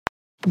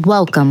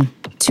Welcome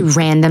to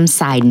Random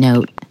Side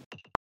Note.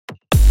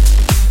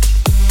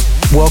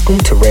 Welcome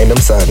to Random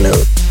Side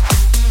Note.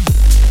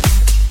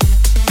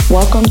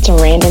 Welcome to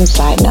Random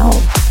Side Note.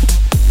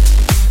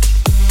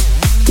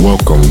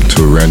 Welcome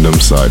to Random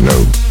Side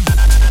Note.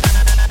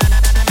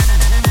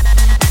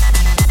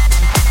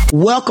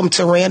 Welcome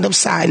to Random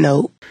Side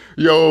Note.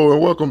 Yo, and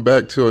welcome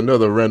back to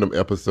another random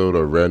episode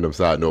of Random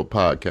Side Note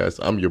Podcast.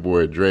 I'm your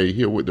boy Dre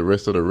here with the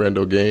rest of the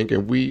Rando gang,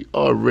 and we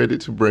are ready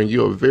to bring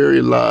you a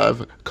very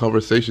live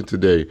conversation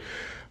today.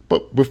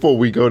 But before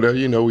we go there,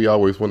 we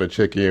always want to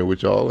check in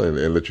with y'all and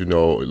let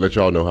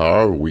y'all know how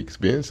our week's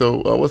been.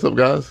 So, what's up,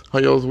 guys? How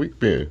y'all's week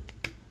been?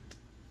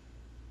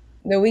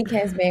 The week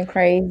has been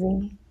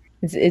crazy.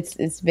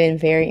 It's been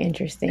very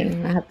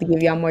interesting. I have to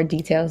give y'all more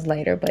details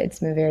later, but it's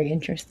been very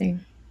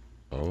interesting.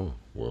 Oh,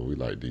 well, we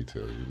like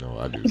details,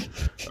 I do.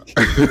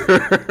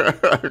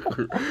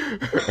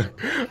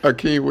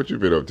 Akeem, what you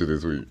been up to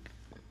this week?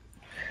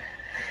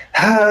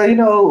 I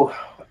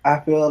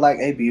feel like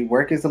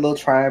work is a little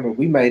trying, but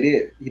we made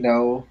it,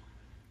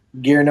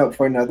 gearing up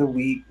for another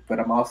week, but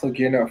I'm also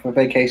gearing up for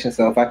vacation.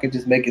 So if I could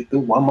just make it through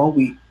one more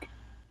week,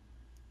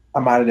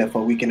 I'm out of there for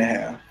a week and a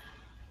half.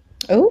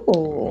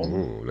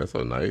 Ooh, that's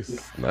a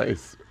nice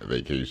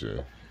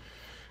vacation.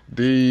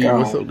 D,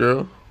 what's up,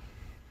 girl?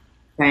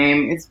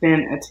 Same. It's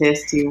been a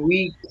testy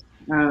week.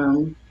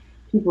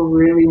 People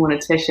really want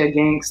to test your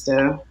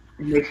gangster,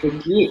 and they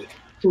forget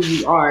who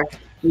you are.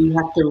 So you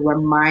have to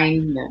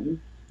remind them.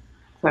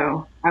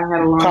 So I've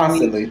had a long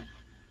Constantly. week.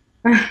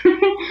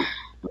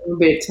 I'm a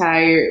bit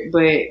tired,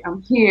 but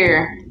I'm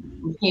here.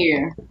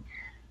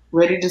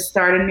 Ready to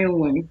start a new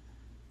one.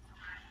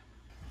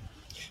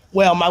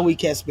 Well, my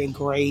week has been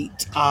great.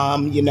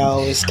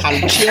 It's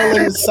kind of chill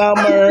in the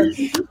summer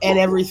and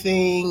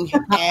everything.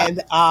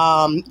 And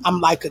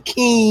I'm like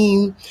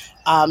Akeem.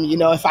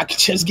 If I could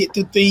just get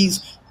through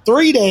these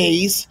 3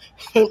 days,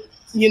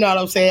 you know what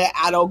I'm saying?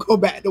 I don't go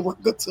back to work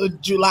until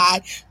July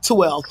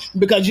 12th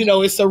because,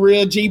 it's a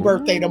real G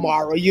birthday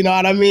tomorrow. You know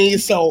what I mean?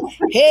 So,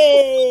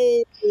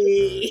 hey.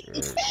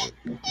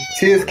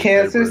 'Tis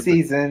cancer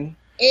season.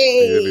 Hey.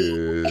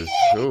 It is.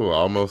 Oh,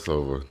 almost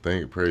over.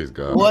 Praise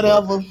God.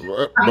 Whatever.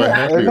 But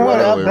happy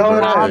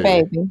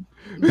Baby.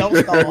 Don't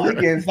start. We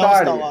getting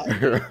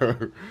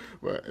started.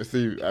 But I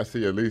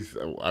see. At least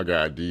I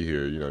got D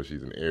here.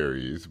 She's an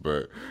Aries,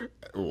 but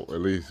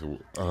at least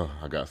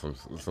I got some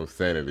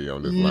sanity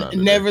on this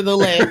line.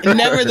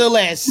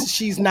 Nevertheless,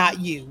 she's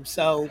not you.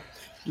 So,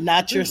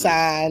 not your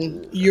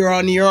sign. You're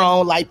on your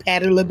own, like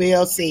Patti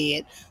LaBelle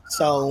said.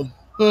 So.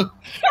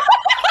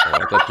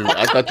 I thought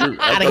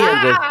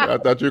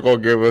you were gonna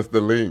give us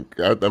the link.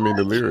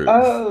 The lyrics.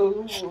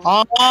 Oh,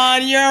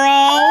 on your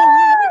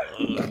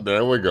own.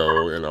 There we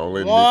go. And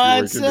only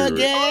once Nikki can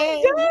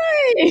again. do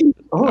it.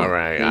 All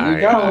right.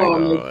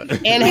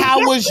 And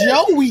how was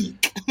your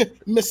week,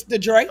 Mr.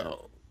 Dre?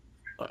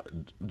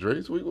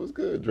 Dre's week was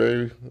good.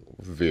 Dre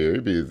was very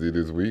busy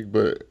this week,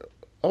 but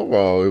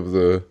overall, it was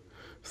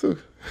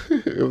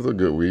a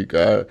good week.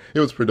 It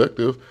was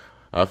productive.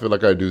 I feel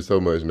like I do so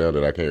much now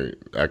that I can't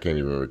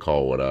even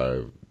recall what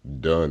I've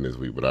done this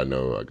week, but I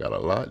know I got a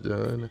lot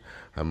done.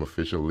 I'm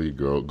officially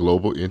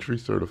global entry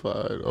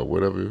certified or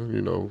whatever,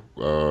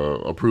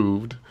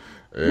 approved.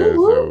 And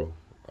so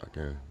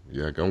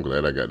I'm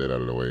glad I got that out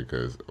of the way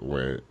because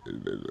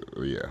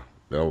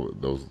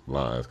those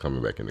lines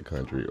coming back in the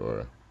country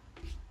are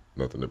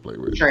nothing to play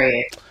with.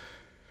 Trash.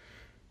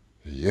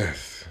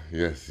 Yes.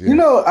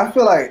 I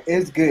feel like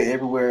it's good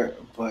everywhere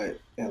but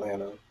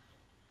Atlanta.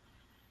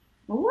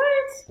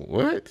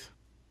 What?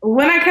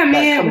 When I come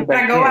in, when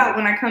I go out,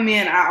 when I come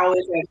in, I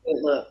always have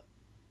good luck.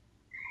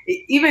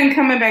 Even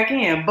coming back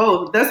in,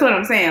 both. That's what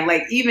I'm saying.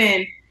 Like,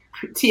 even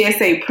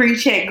TSA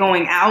pre-check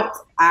going out,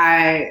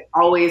 I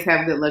always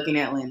have good luck in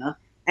Atlanta.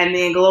 And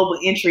then global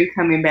entry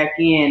coming back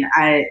in,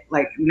 I,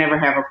 never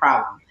have a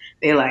problem.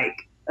 They,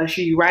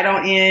 usher you right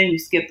on in, you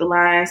skip the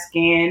line,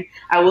 scan.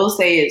 I will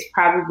say it's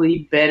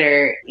probably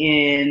better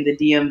in the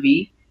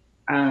DMV.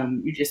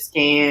 You just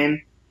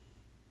scan.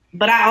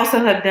 But I also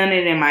have done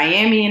it in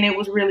Miami, and it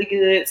was really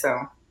good.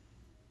 So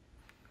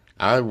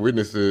I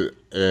witnessed it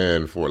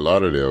in Fort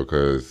Lauderdale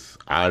because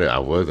I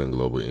was in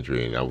global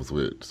entry, and I was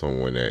with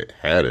someone that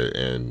had it.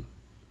 And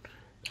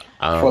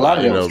Fort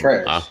Lauderdale is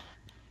trash.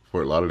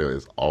 Fort Lauderdale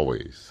is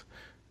always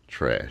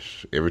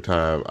trash. Every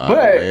time I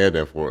land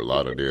in Fort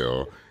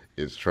Lauderdale,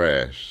 it's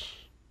trash.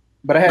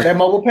 But I had that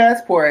mobile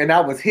passport, and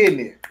I was hitting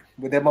it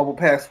with that mobile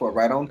passport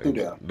right on through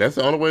there. That's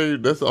the only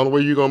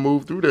way you're gonna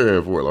move through there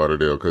in Fort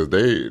Lauderdale because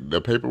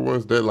the paper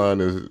one's deadline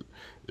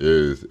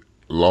is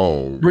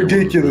long,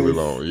 ridiculous, really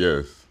long.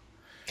 Yes.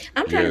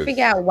 I'm trying to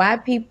figure out why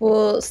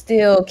people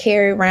still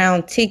carry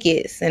around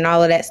tickets and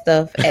all of that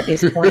stuff at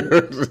this point.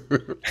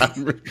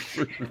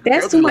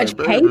 That's too much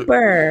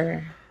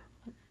paper.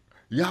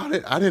 Y'all,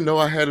 I didn't know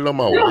I had it on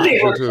my watch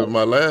until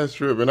my last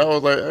trip, and I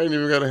was like, I ain't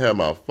even gotta have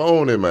my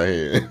phone in my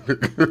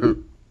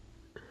hand.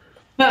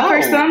 But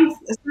for some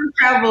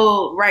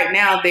travel right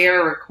now,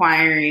 they're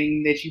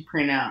requiring that you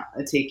print out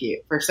a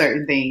ticket for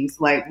certain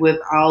things. Like with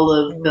all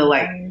of the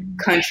like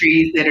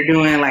countries that are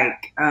doing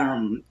like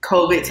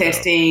COVID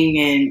testing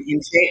and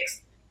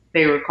checks,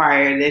 they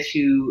require that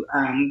you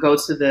go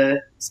to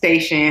the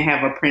station,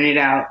 have a printed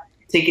out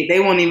ticket.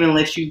 They won't even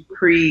let you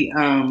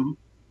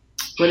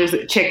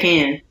check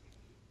in.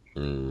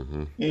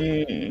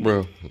 Mm-hmm.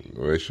 Well,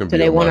 they shouldn't So be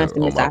they on want my, us to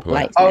on miss my our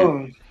plane. flights.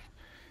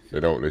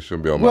 now. They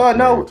shouldn't be on my Well, plane.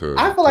 no,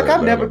 I feel like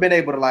I've never Atlanta. been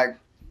able to like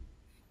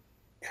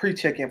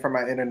pre-check in for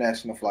my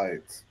international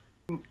flights.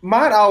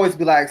 Mine always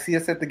be like, see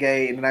us at the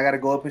gate, and then I got to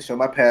go up and show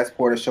my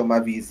passport or show my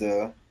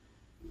visa,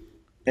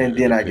 and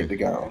then I get to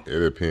go. It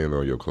depends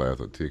on your class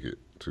of ticket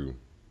too,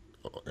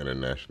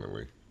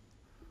 internationally.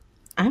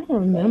 I don't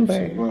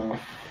remember. Well,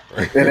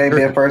 it ain't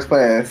been first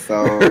class,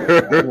 so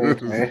I mean,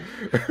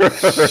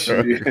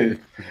 shit.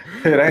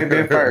 It ain't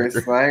been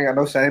first. So I ain't got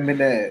no shame in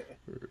that.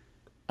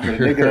 The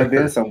nigga done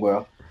been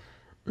somewhere.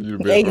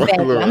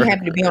 Exactly. I'm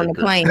happy to be on the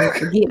plane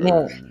for getting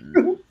that.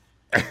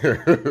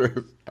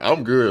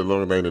 I'm good as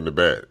long as I ain't in the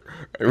back.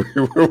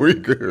 We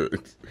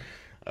good.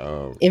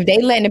 If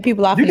they letting the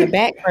people off in the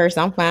back first,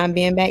 I'm fine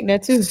being back there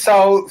too.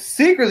 So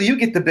secretly, you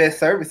get the best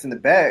service in the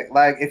back.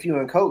 Like if you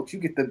and coach, you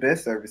get the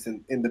best service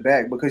in the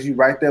back because you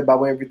right there by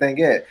where everything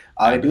at.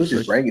 All they do is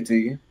just bring it to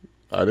you.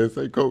 I didn't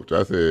say coach.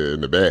 I said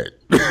in the back.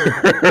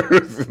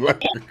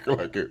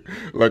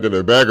 like in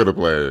the back of the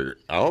plane.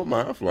 I don't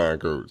mind flying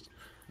coach.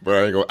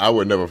 But I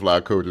would never fly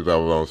coach if I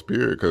was on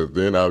Spirit because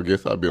then I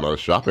guess I'd be on a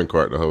shopping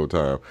cart the whole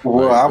time.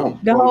 Well,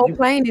 the whole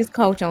plane is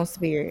coach on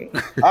Spirit.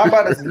 I'm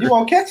about to say, you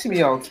won't catch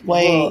me on Spirit.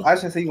 Wait. Well, I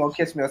shouldn't say you won't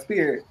catch me on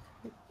Spirit.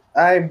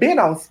 I ain't been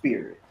on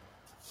Spirit.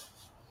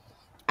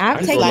 I've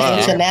taken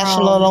like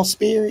international on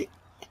Spirit.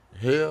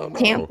 Hell no.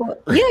 Tampa.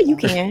 Yeah, you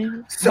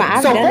can. So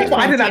first of all,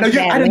 I did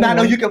not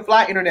know you can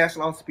fly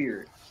international on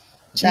Spirit.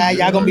 Child,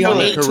 y'all gonna be on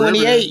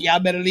 828. Y'all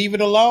better leave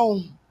it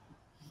alone.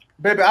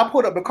 Baby, I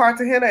pulled up the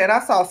Cartagena and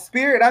I saw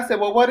Spirit. I said,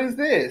 well, what is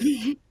this?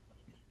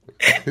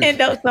 End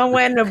up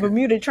somewhere in the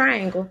Bermuda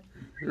Triangle.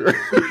 You're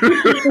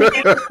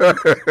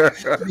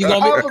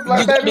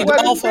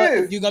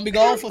gonna be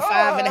gone for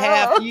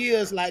 5.5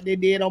 years like they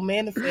did on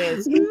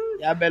Manifest.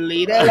 Y'all better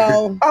leave that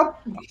alone.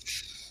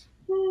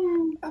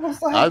 I was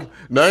like,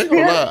 now, ain't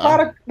gonna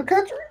lie, the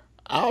country?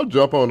 I'll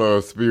jump on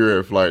a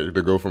Spirit flight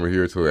to go from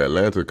here to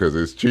Atlanta because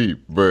it's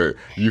cheap. But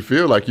you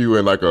feel like you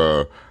in like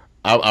a...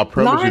 I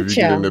promise you, if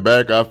you get in the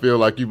back, I feel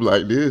like you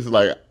like this.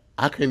 Like,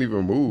 I can't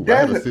even move. I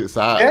have to sit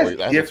sideways.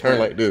 I have to turn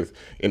like this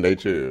in their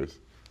chairs.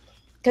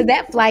 Because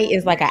that flight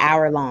is like an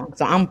hour long.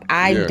 So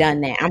I've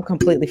done that. I'm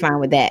completely fine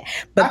with that.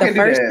 But the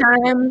first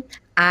time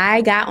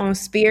I got on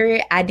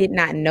Spirit, I did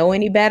not know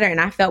any better. And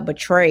I felt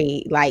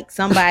betrayed. Like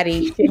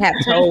somebody should have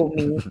told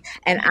me.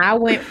 And I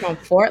went from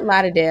Fort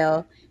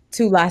Lauderdale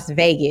to Las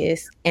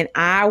Vegas. And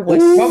I was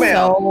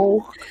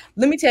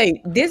let me tell you,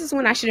 this is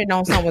when I should have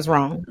known something was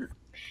wrong.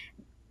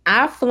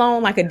 I've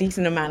flown like a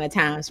decent amount of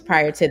times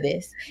prior to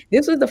this.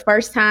 This was the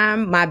first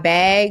time my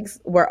bags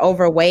were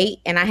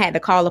overweight and I had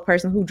to call the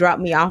person who dropped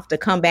me off to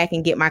come back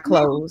and get my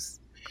clothes.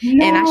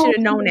 No. And I should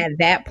have known at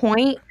that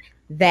point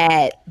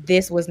that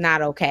this was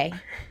not okay.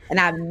 And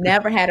I've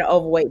never had an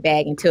overweight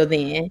bag until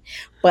then.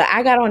 But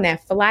I got on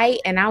that flight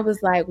and I was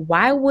like,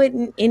 why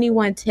wouldn't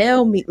anyone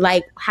tell me?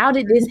 Like, how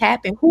did this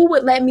happen? Who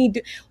would let me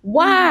do?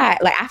 Why?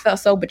 Like, I felt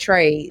so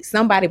betrayed.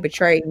 Somebody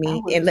betrayed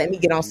me and let me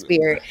get on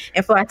Spirit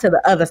and fly to the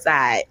other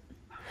side.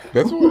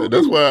 That's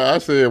why I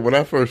said when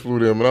I first flew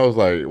them, and I was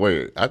like,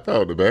 wait, I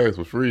thought the bags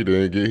were free.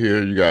 They didn't get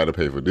here. You got to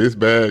pay for this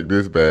bag,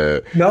 this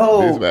bag,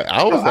 this bag.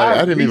 I was like,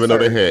 I didn't even know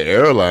they had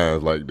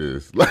airlines like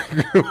this.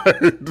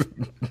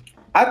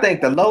 I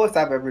think the lowest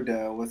I've ever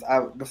done was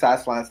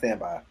besides flying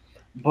standby,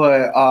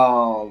 but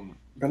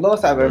the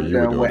lowest I've ever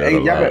done was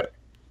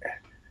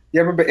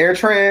you remember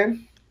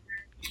AirTran?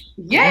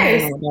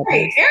 Yes,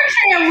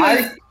 AirTran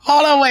was.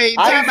 Hold on, wait.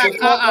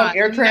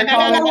 AirTran.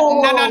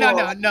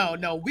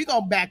 No. We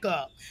gonna back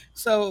up.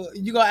 So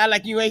you gonna act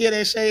like you ain't hear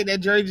that shade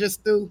that Dre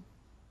just threw?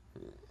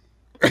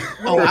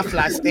 Oh, I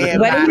fly standby.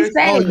 What did he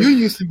say? Oh, you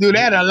used to do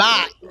that a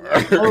lot.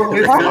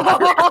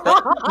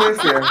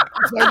 Listen.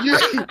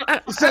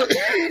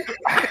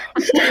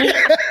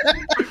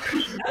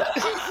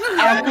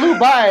 I flew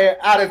by it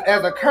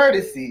as a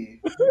courtesy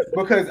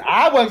because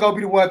I wasn't gonna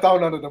be the one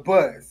thrown under the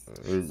bus.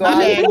 So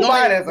I flew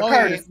by it as a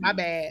courtesy. My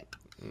bad.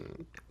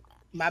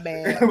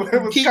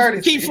 It was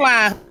courtesy. Keep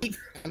flying.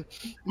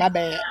 My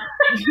bad.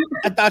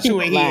 I thought you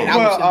were here. I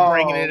was just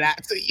bringing it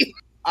out to you.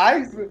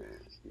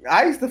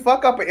 I used to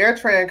fuck up an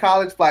AirTran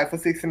college flight for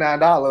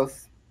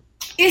 $69.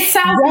 It's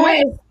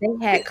Southwest. Yes,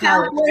 they had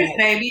Southwest,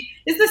 baby.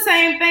 It's the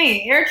same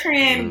thing.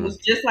 AirTran was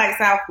just like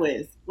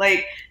Southwest.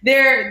 Like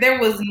there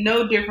was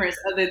no difference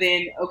other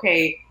than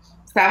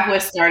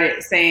Southwest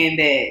started saying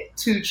that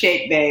 2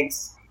 check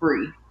bags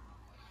free,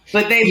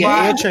 but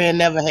AirTran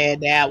never had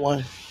that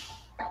one.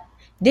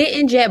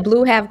 Didn't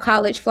JetBlue have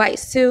college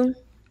flights too?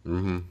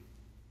 Mm-hmm.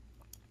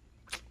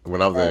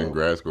 When I was in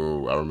grad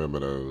school, I remember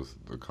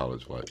the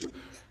college flights.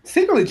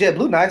 Secretly,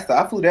 JetBlue nice though.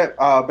 I flew that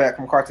back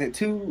from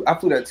Cartagena. I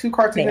flew that to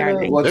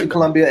Cartagena, to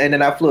Colombia, and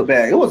then I flew it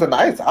back. It was a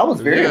nice. I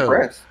was very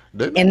impressed.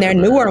 And their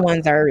newer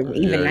ones are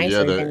even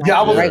nicer than like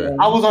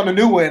I was on the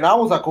new one. And I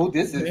was like, oh,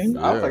 this is.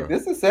 Mm-hmm. I was like,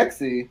 this is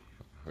sexy.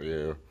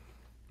 Yeah.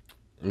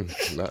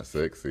 Not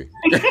sexy.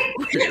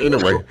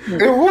 Anyway,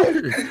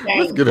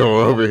 let's get on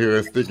over here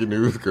and sticky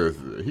news because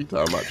he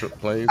talking about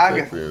plain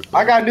sexy.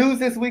 I got news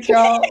this week,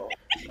 y'all.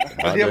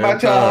 I did my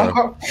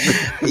job.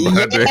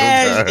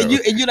 And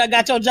you done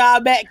got your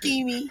job back,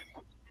 Kimi.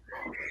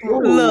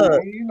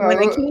 Look, when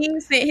the king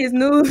sent his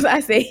news,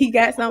 I said he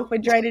got something for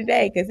Dre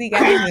today because he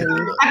got his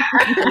news.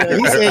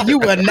 He said you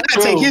will not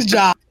take his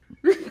job.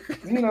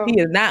 He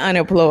is not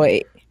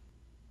unemployed.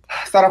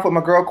 Start off with my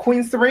girl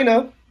Queen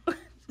Serena.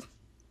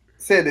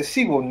 Said that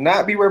she will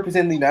not be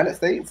representing the United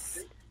States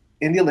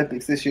in the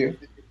Olympics this year.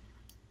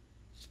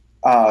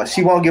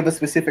 She won't give a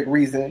specific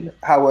reason.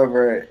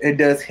 However, it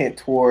does hint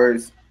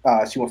towards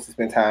she wants to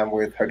spend time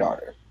with her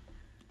daughter.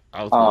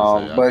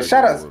 But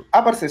shout out,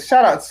 I'm about to say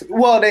shout out.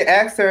 Well, they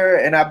asked her,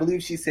 and I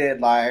believe she said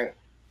like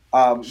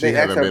they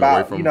asked her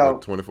about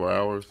 24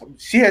 hours.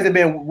 She hasn't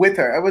been with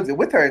her. It was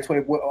with her in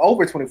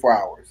over 24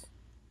 hours.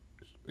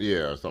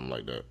 Yeah, or something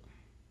like that.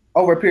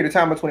 Over a period of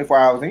time of 24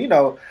 hours,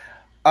 and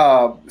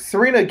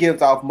Serena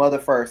gives off mother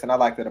first, and I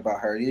like that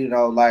about her.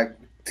 Like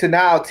to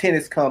now,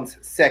 tennis comes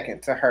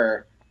second to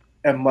her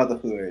and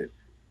motherhood,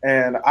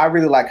 and I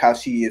really like how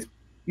she is,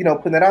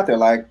 putting that out there.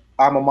 Like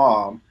I'm a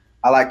mom.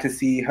 I like to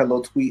see her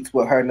little tweets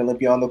with her and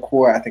Olympia on the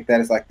court. I think that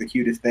is like the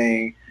cutest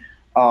thing.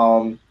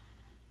 I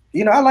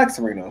like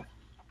Serena.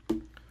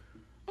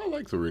 I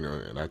like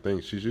Serena, and I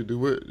think she should do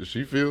what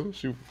she feels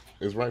she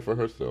is right for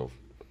herself.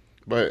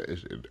 But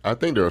I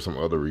think there are some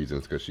other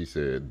reasons because she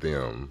said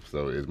them,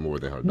 so it's more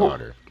than her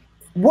daughter.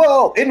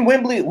 Well, in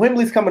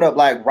Wembley's coming up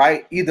like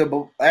right either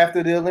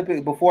after the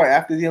Olympics, before or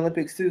after the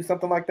Olympics too,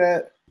 something like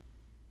that.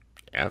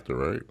 After,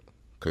 right?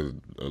 Because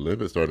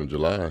Olympics start in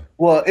July.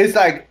 Well, it's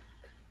like,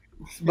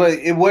 but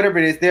whatever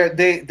it is,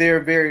 they're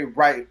very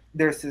right.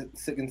 They're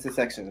in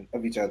succession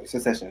of each other.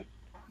 Succession.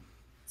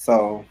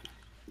 So,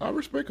 I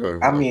respect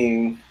her. I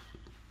mean,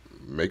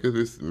 make your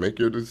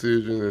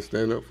decision and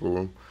stand up for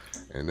them.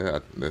 And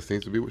that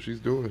seems to be what she's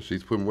doing.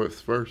 She's putting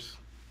what's first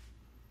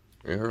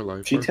in her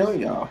life. She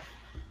telling y'all.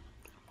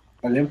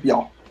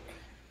 Olympia.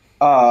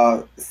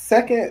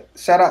 Second,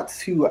 shout out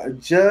to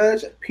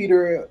Judge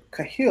Peter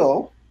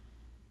Cahill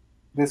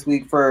this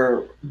week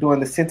for doing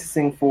the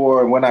sentencing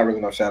for, well, not really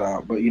no shout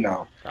out, but I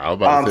was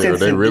about to say, are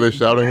they really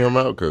shouting him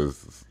out?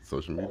 Because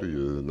social media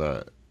is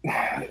not.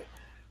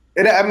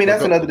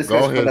 That's another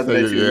discussion for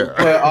another day too.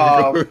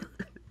 But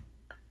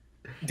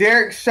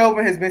Derek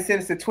Chauvin has been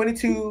sentenced to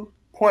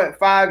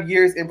 22.5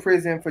 years in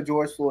prison for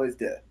George Floyd's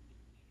death.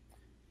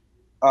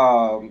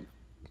 And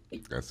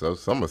so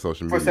some of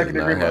social media is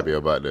not happy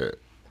about that.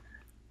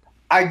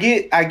 I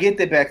get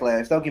the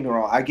backlash. Don't get me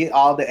wrong. I get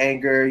all the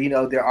anger.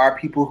 There are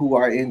people who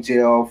are in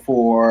jail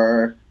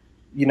for,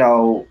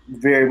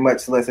 very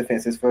much less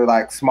offenses for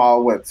like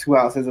small, 2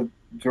 ounces of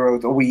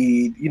drugs or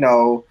weed,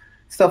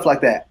 stuff like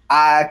that.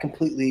 I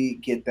completely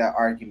get that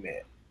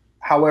argument.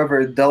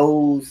 However,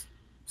 those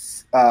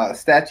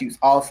statutes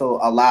also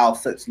allow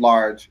such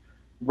large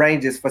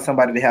ranges for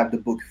somebody to have the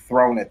book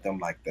thrown at them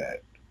like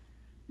that.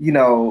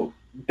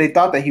 They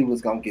thought that he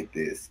was gonna get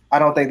this. I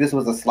don't think this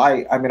was a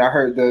slight. I mean, I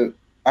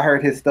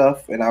heard his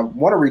stuff, and I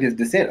want to read his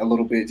dissent a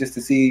little bit just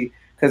to see,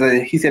 because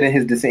he said in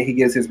his dissent he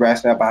gives his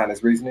rationale behind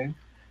his reasoning.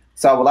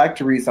 So I would like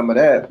to read some of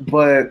that,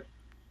 but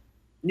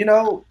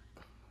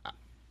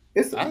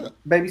it's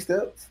baby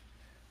steps.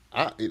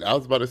 I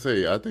was about to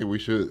say, I think we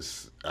should.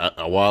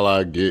 While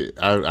I get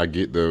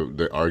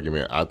the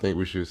argument, I think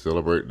we should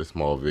celebrate the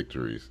small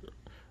victories,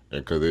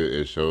 because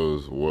it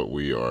shows what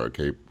we are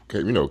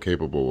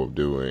capable of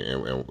doing,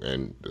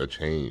 and a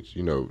change.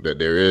 That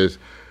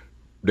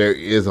there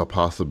is a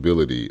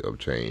possibility of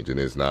change, and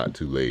it's not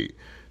too late.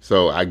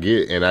 So I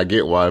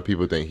get why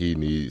people think he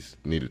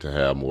needed to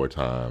have more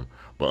time.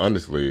 But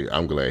honestly,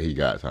 I'm glad he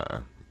got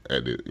time.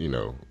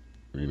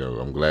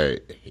 I'm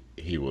glad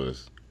he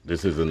was.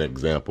 This is an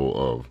example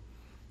of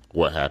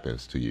what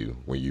happens to you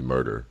when you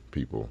murder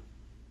people.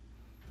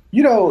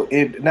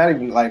 It not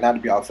even like, not to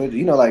be all so,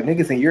 like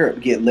niggas in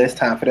Europe get less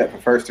time for that for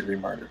first degree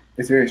murder.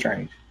 It's very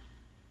strange.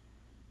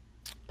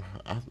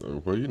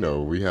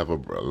 Well, we have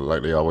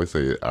like they always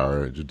say,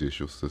 our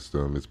judicial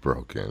system is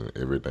broken.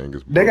 Everything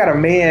is broken. They got a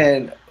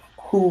man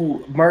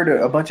who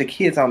murdered a bunch of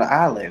kids on the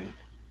island,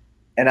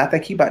 and I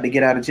think he about to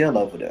get out of jail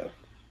over there.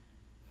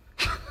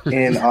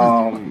 In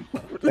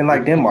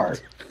like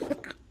Denmark.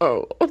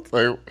 Oh, I was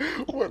like,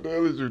 what the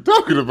hell is you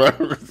talking about?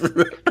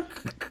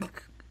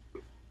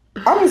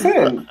 I'm just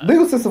saying,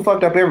 legal system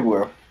fucked up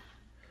everywhere.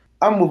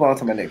 I'll move on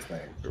to my next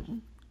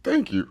thing.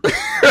 Thank you.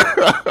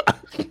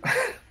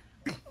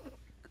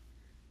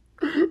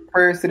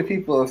 Prayers to the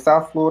people of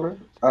South Florida.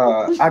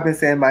 I've been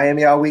saying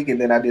Miami all week, and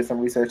then I did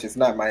some research. It's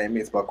not Miami,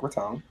 it's Boca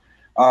Raton.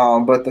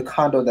 But the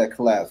condo that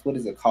collapsed, what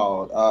is it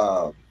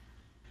called?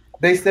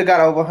 They still got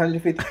over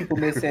 150 people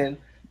missing.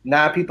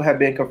 9 people have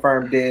been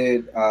confirmed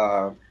dead.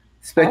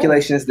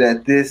 Speculations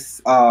that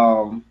this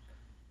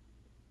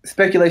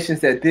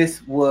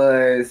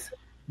was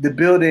the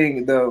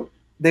building.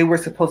 They were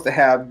supposed to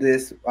have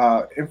this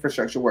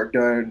infrastructure work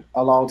done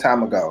a long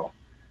time ago,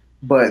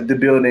 but the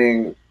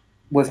building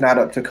was not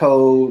up to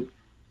code.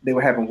 They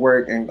were having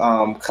work and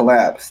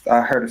collapsed.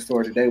 I heard a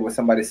story today where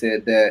somebody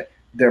said that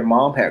their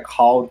mom had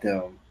called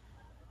them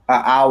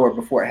an hour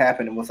before it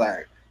happened and was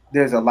like,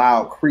 there's a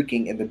loud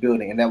creaking in the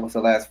building. And that was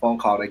the last phone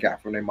call they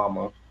got from their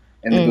mama.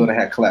 And the building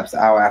had collapsed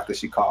an hour after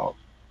she called.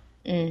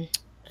 And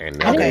I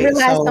didn't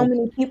realize so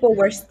many people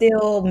were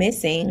still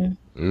missing.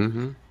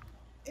 Mm-hmm.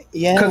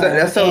 Yeah.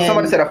 Because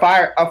somebody said a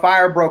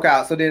fire broke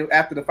out. So then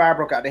after the fire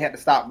broke out, they had to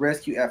stop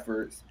rescue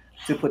efforts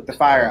to put the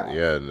fire out.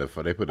 Yeah, they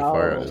put the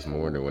fire out this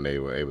morning when they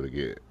were able to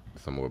get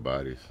some more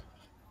bodies.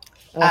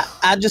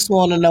 I just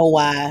want to know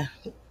why.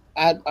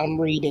 I'm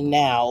reading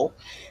now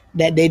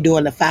that they're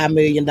doing a $5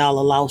 million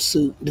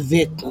lawsuit, the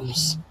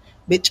victims.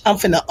 Bitch, I'm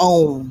finna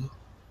own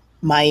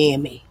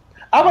Miami.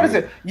 I want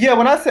to say, yeah.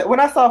 When I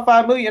saw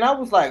 $5 million, I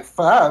was like,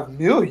 $5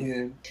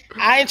 million.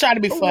 I ain't trying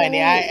to be funny.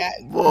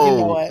 You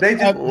know what? They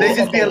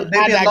just being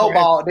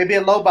lowball. They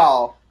being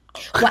lowball.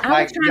 Well,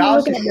 I was trying to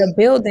look at the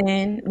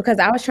building because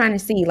I was trying to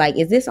see, like,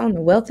 is this on the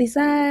wealthy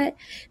side?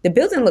 The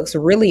building looks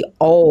really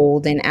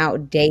old and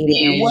outdated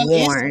and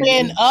worn. It's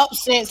been up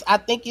since, I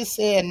think it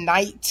said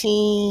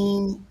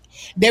 19.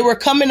 They were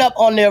coming up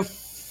on their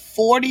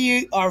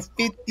 40 or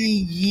 50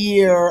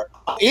 year.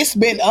 It's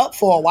been up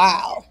for a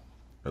while.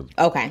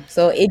 Okay,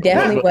 so it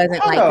definitely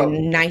wasn't like the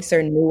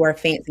nicer, newer,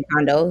 fancy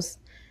condos.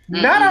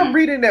 Now I'm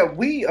reading that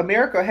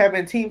America,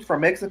 having teams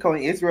from Mexico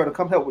and Israel to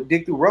come help with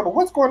dig through rubble.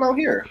 What's going on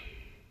here?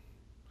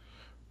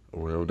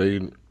 Well,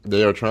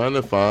 they are trying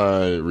to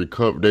find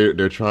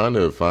They're trying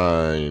to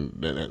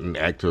find an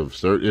active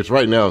search. It's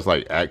right now. It's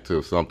like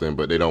active something,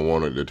 but they don't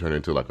want it to turn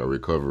into like a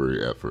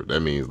recovery effort. That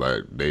means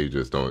like they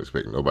just don't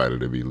expect nobody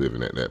to be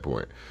living at that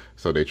point.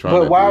 So they try.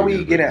 But why are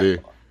we getting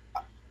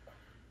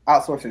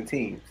outsourcing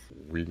teams?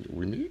 We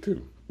need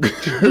to.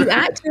 We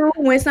got to.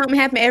 When something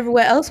happened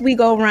everywhere else, we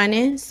go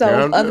running. So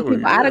other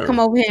people ought to come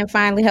over here and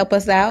finally help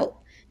us out.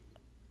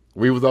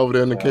 We was over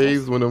there in the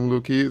caves when them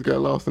little kids got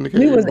lost in the caves.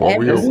 We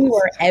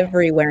were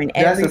everywhere in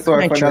every country. That's a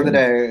story for another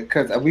day,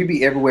 because we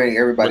be everywhere in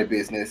everybody's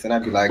business, and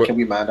I'd be like, can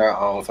we mind our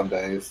own some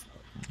days?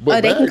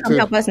 They can come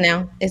help us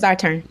now. It's our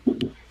turn.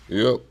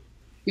 Yep.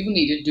 People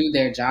need to do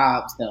their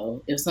jobs,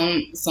 though. If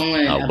someone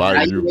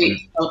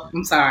evaluates,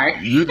 I'm sorry.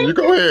 You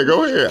go ahead. You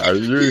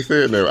already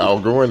said that.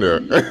 I'll go in there.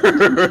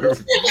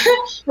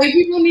 Like,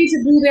 people need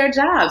to do their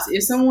jobs.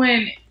 If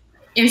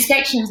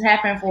inspections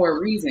happen for a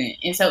reason.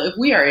 And so if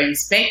we are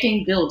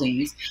inspecting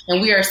buildings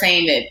and we are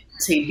saying that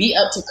to be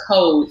up to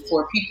code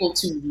for people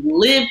to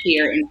live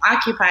here and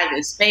occupy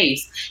this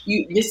space,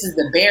 this is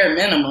the bare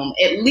minimum.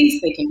 At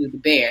least they can do the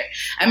bare.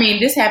 I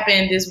mean, this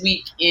happened this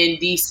week in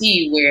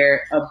D.C.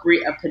 where a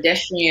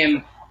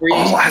pedestrian bridge.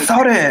 Oh, I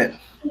saw that.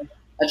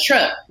 A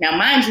truck. Now,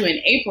 mind you, in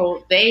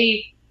April,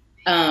 they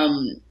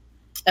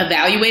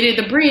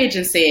evaluated the bridge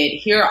and said,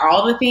 here are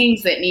all the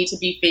things that need to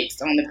be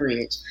fixed on the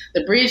bridge.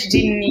 The bridge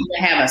didn't even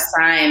have a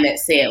sign that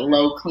said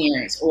low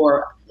clearance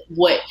or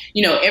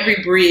every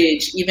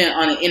bridge, even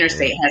on an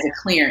interstate, has a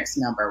clearance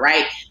number,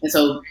 right? And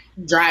so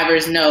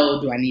drivers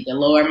know, do I need to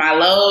lower my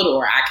load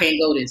or I can't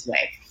go this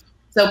way?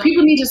 So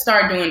people need to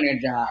start doing their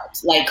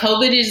jobs. Like,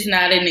 COVID is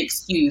not an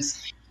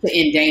excuse to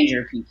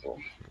endanger people.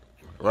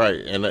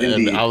 Right, and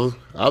I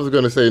was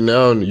gonna say,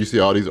 now you see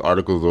all these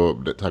articles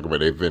that talk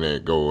about they're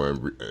finna go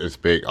and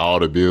inspect all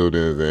the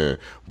buildings and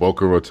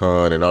Boca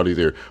Raton and all these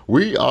areas.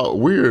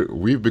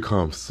 We've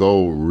become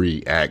so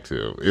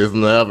reactive. It's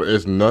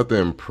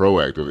nothing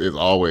proactive. It's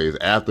always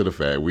after the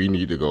fact. We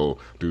need to go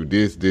do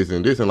this,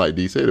 and this. And like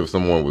Dee said, if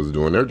someone was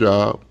doing their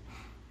job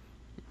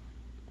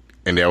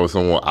and there was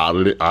someone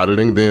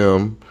auditing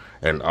them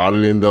and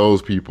auditing those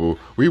people,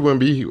 we wouldn't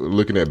be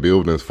looking at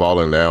buildings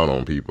falling down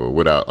on people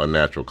without a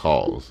natural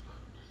cause.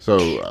 So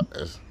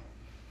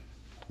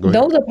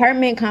those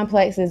apartment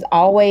complexes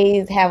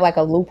always have like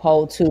a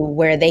loophole to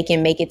where they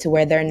can make it to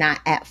where they're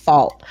not at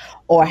fault,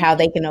 or how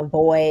they can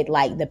avoid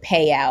like the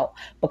payout.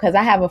 Because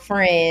I have a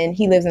friend,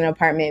 he lives in an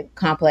apartment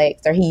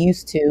complex, or he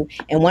used to,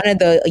 and one of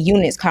the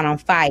units caught on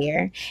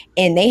fire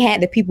and they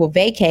had the people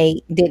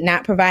vacate, did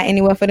not provide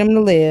anywhere for them to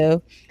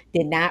live,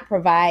 did not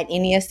provide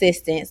any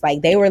assistance.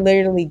 Like, they were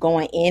literally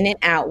going in and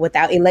out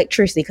without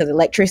electricity, because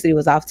electricity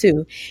was off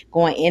too,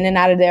 going in and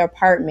out of their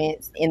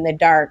apartments in the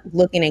dark,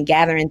 looking and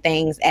gathering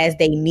things as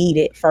they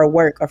needed for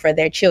work or for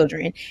their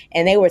children.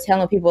 And they were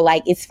telling people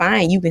like, it's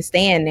fine, you can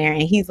stay in there.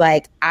 And he's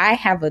like, I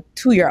have a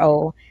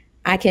 2-year-old.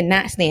 I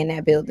cannot stay in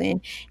that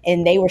building.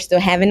 And they were still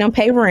having them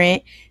pay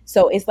rent.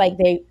 So it's like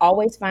they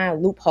always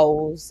find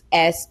loopholes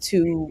as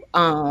to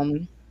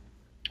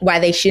why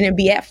they shouldn't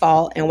be at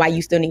fault and why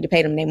you still need to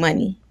pay them their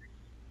money.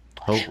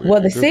 Well,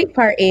 the sick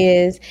part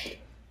is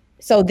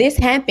So this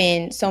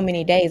happened so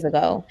many days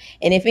ago.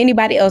 And if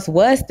anybody else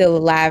was still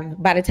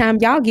alive, by the time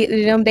y'all get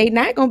to them,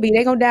 they're going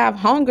to die of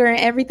hunger and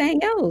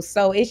everything else.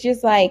 So it's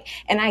just like,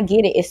 and I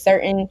get it. It's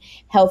certain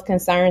health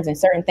concerns and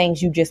certain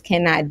things you just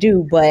cannot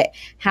do. But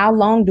how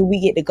long do we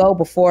get to go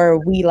before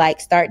we like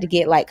start to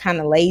get like kind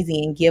of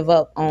lazy and give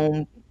up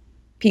on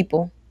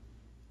people?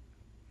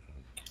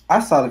 I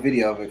saw the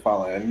video of it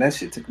falling and that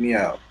shit took me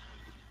out.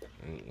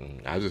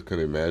 I just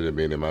couldn't imagine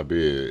being in my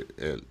bed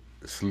and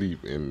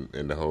sleep and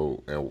the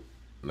whole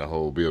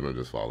building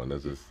just falling.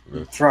 That's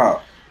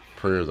drop.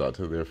 Prayers out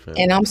to their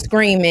family. And I'm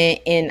screaming,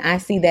 and I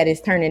see that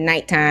it's turning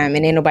nighttime,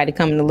 and ain't nobody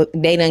coming to look.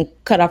 They done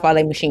cut off all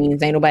their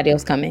machines. Ain't nobody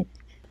else coming.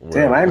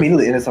 Damn, I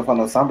immediately ended up on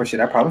no somber shit.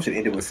 I probably should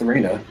end it with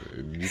Serena.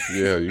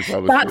 Yeah, you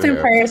probably. Thoughts and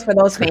prayers for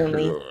those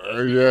families.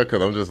 Yeah,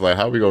 because I'm just like,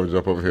 how we gonna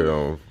jump over here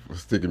on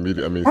sticky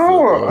media? I mean,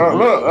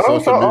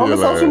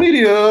 social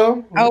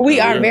media. Oh,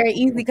 we are very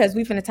easy because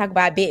we finna talk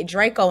about Big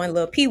Draco and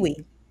Lil Pee Wee.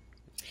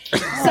 So,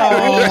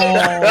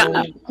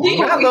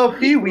 not Lil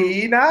Pee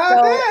Wee.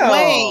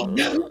 Wait,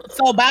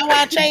 so Bow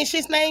Wow changed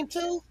his name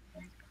too?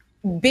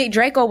 Big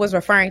Draco was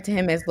referring to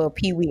him as Lil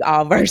Pee Wee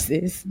all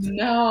verses.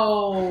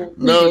 No.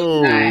 He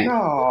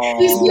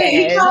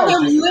called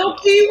him Lil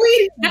Pee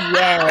Wee.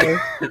 Yes,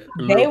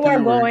 they were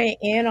going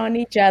in on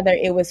each other.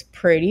 It was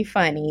pretty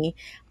funny.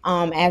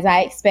 As I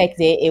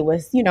expected, it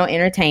was,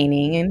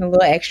 entertaining and a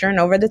little extra and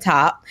over the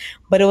top,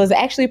 but it was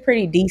actually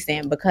pretty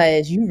decent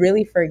because you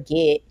really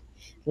forget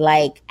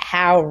like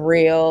how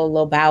real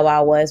Lil Bow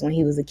Wow was when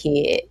he was a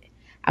kid.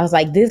 I was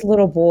like, this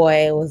little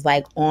boy was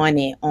like on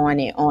it.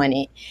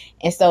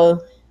 And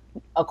so,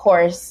 of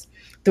course,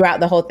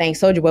 throughout the whole thing,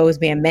 Soulja Boy was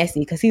being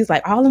messy because he was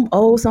like, all them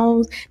old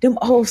songs,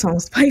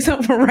 play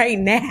something right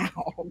now.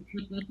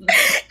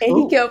 And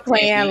he kept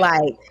playing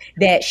like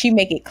that She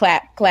Make It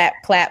Clap, Clap,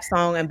 Clap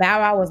song. And Bow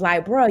Wow was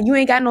like, bro, you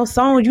ain't got no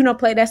songs. You don't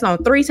play that song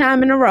 3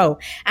 times in a row.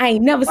 I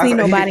ain't never seen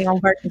nobody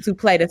on Versus who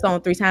play the song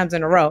 3 times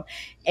in a row.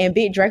 And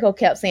Big Draco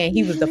kept saying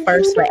he was the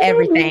first for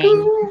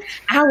everything.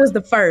 I was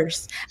the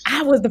first.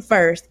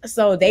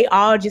 So they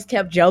all just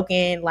kept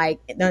joking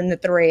like on the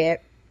thread.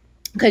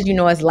 Because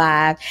it's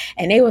live.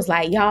 And they was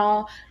like,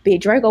 y'all, Big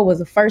Draco was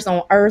the first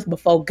on earth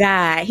before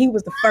God. He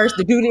was the first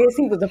to do this.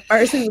 He was the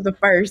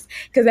first.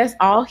 Because that's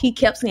all he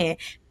kept saying.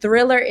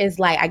 Thriller is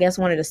like, I guess,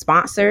 one of the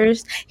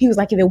sponsors. He was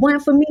like, if it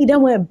wasn't for me, there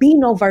wouldn't be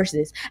no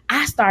verses.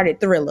 I started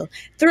Thriller.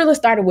 Thriller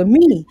started with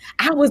me.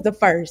 I was the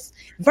first.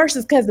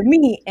 Verses because of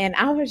me. And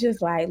I was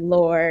just like,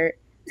 Lord,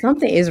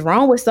 something is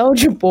wrong with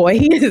Soulja Boy.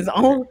 He is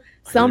on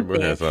something.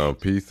 He has some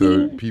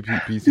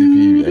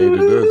PCP, Angel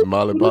Dust,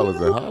 Molly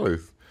Ballers, and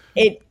Hollis.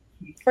 It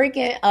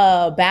freaking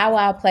Bow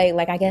Wow played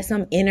like I guess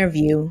some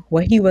interview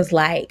where he was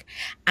like,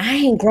 I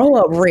ain't grow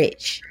up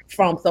rich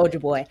from Soulja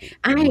Boy.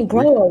 I ain't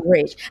grow up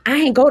rich. I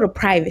ain't go to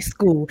private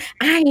school.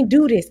 I ain't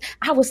do this.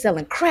 I was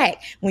selling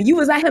crack. When you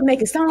was out here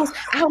making songs,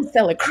 I was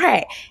selling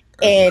crack.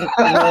 And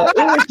it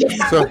was just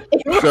so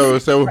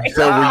when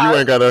you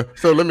ain't gotta.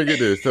 So let me get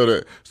this.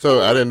 So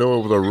I didn't know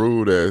it was a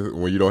rule that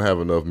when you don't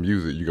have enough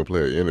music, you can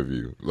play an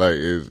interview.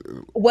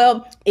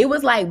 Well, it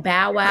was like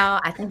Bow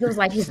Wow. I think it was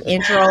like his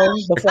intro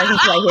before he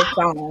played his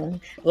song,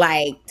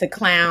 like to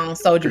clown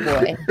Soulja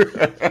Boy,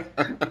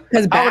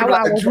 because Bow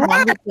Wow was the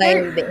one who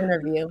played the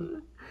interview.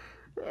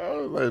 I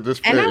was like,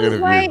 this interview,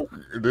 like,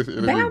 this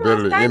interview is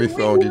better than any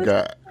song you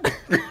got.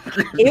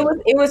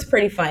 It was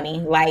pretty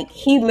funny. Like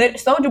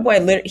Soulja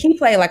Boy, he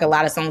played like a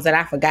lot of songs that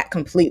I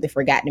completely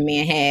forgot the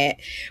man had.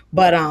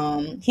 But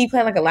he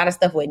played like a lot of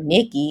stuff with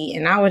Nicki,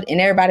 and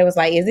everybody was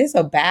like, "Is this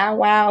a Bow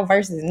Wow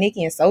versus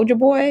Nicki and Soulja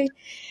Boy?"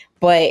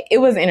 But it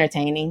was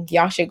entertaining.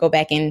 Y'all should go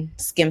back and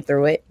skim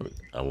through it.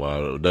 I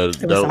saw they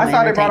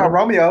brought on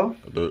Romeo.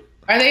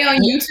 Are they on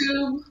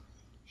YouTube?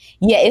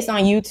 Yeah, it's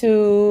on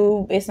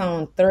YouTube. It's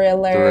on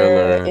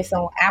Thriller. It's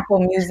on Apple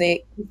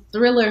Music.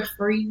 Thriller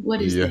free?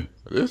 What is it?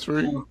 It's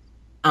free.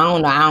 I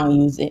don't know. I don't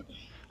use it.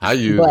 I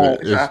use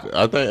it.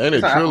 I think ain't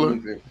it Thriller?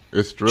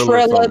 It's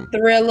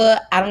Thriller.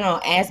 I don't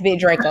know. Ask Big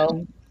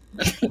Draco.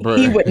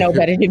 He would know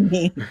better than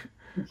me.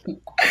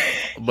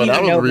 But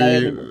I was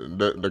reading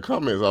the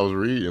comments I was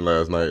reading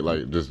last night,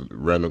 like just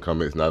random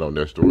comments not on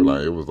their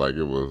storyline. It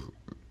was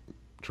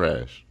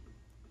trash.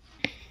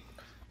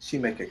 She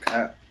make it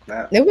clap.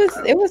 It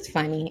was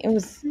funny. It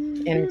was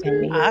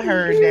entertaining. I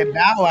heard that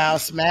Bow Wow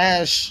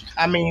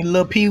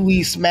Lil Pee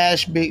Wee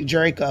smashed Big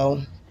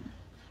Draco.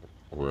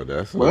 Well,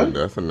 that's a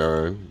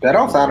none. That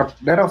don't sound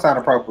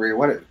appropriate.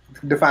 What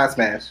define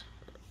smash?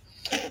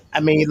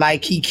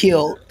 Like he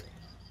killed.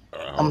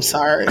 I'm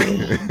sorry. Oh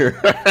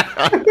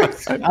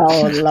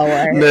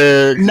Lord.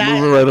 Next,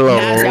 moving right along.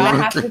 Y'all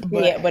have to see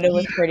it, but it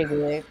was pretty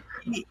good.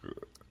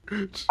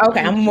 Okay, I'm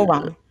gonna move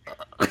on.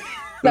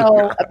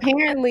 So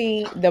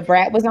apparently, the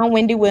brat was on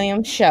Wendy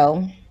Williams'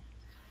 show,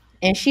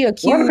 and she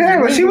accused.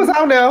 Apparently, she was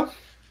on there.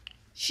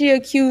 She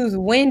accused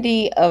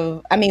Wendy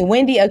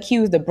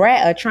accused the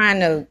brat of trying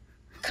to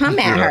come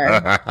at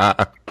her.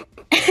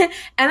 And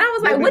I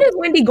was like, what is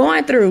Wendy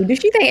going through? Does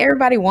she think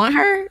everybody want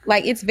her?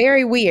 Like, it's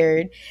very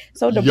weird.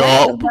 So the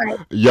brat was like,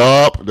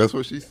 yup, that's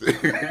what she said.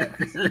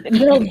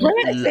 The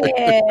brat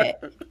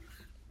said,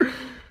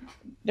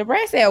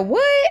 DeBray said,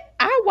 "What?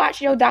 I watched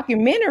your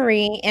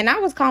documentary and I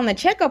was calling to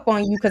check up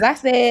on you because I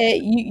said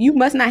you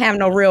must not have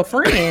no real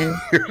friends."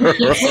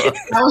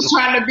 I was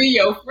trying to be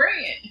your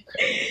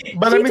friend.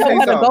 But she let me told say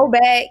her something.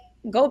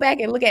 to go back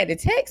and look at the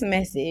text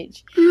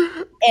message.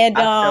 And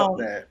I felt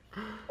that.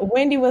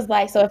 Wendy was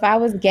like, "So if I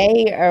was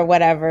gay or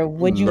whatever,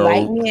 would you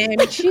like me?"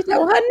 And she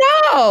told her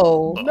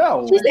no.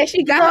 No. She said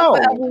she got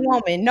her forever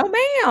woman. No,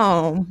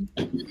 ma'am.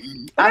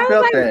 I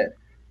felt like, that.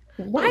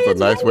 Why That's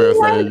a nice way of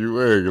saying you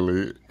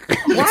ugly.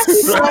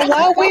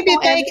 Why we be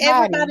think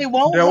everybody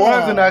wants There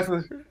was a nice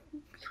one.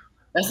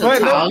 But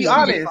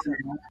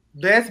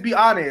let's be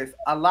honest.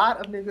 A lot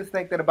of niggas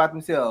think that about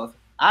themselves.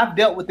 I've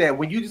dealt with that.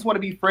 When you just want to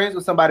be friends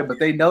with somebody, but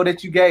they know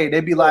that you gay, they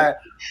be like,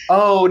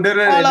 "Oh, no." And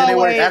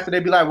then after they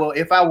be like, "Well,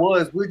 if I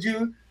was, would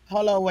you?"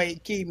 Hold on,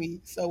 wait,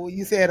 Kimi. So when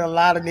you said a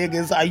lot of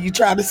niggas, are you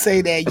trying to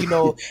say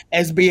that,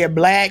 as being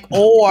black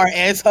or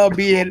as her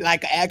being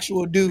like an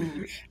actual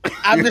dude?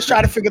 I'm just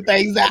trying to figure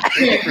things out.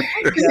 To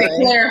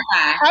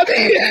clarify.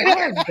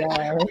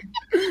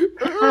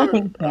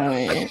 I'm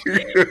done.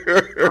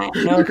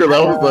 Because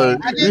I was like,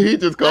 he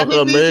just called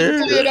her a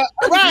man.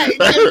 Right.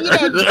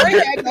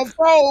 Dre had no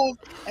pros,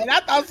 and I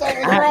thought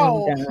something was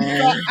wrong.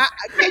 So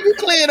can you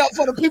clear it up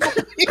for the people?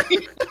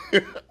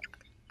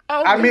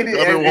 I meant it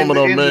as woman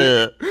or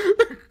man.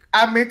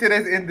 I meant it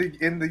as in the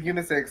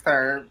unisex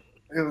term.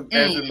 It was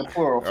as in the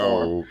plural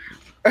form.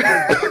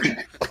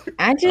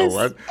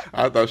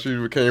 I thought she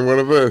became one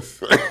of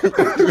us.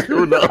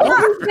 Who knows?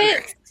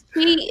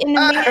 She and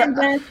the man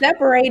done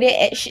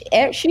separated.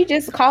 She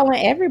just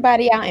calling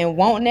everybody out and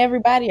wanting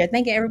everybody or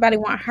thinking everybody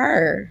want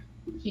her.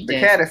 The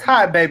cat is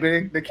hot,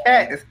 baby. The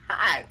cat is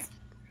hot.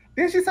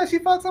 Didn't she say she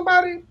fucked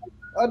somebody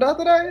the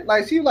other day?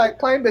 Like she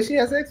claimed that she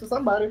had sex with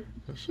somebody.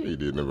 She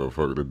didn't ever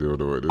fuck the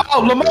dildo with this.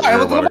 Oh, Lamar. It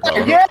was Lamar.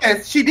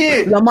 Yes, she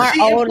did. Lamar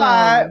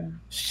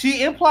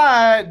she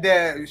implied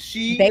that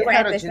they were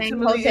at the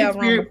same hotel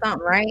room or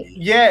something, right?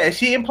 Yeah,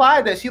 she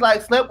implied that she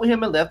slept with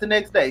him and left the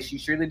next day. She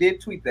surely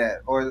did tweet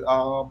that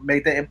or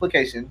made that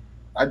implication.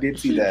 I did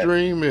see that.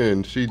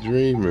 She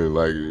dreaming.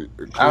 Like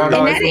I don't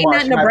know. And that ain't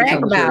nothing to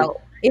brag about.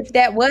 If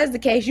that was the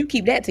case, you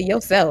keep that to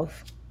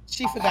yourself.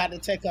 She forgot to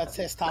take her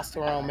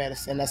testosterone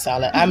medicine. That's all.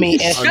 One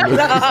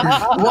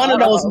of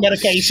those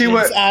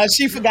medications.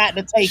 She forgot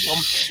to take them,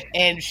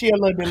 and she a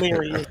little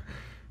delirious.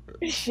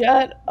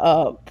 Shut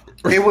up.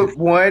 It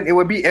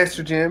would be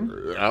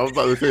estrogen. I was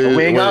about to say,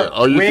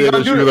 are you saying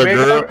that she was a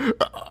girl?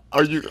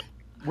 Are you?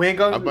 We ain't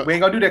gonna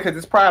do that because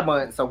it's Pride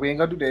Month, so we ain't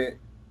gonna do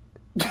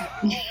that.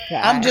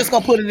 I'm just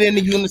gonna put it in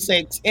the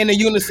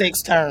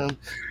unisex term.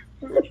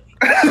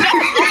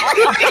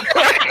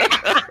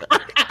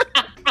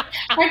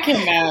 I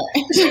cannot.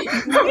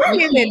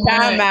 Give me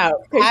time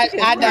out.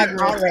 I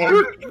digress.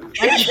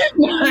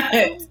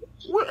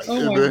 What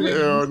in the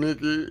hell,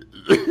 Nikki?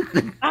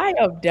 I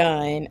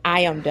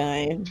am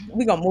done.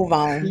 We're gonna move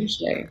on.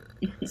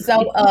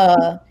 So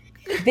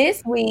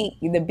this week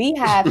the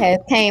Beehive has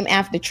came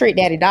after Trick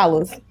Daddy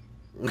Dollars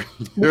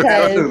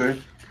because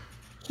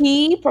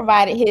he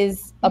provided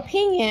his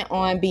opinion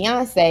on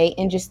Beyonce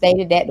and just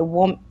stated that the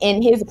woman,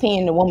 in his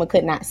opinion, the woman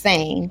could not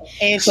sing.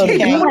 And she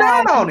came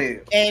down on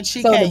it. And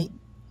she came.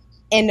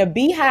 And the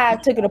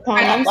Beehive took it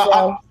upon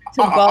themselves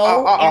to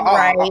go and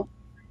write.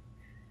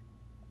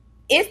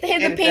 It's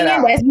his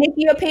opinion. That's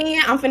Nikki's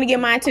opinion. I'm finna get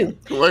mine too.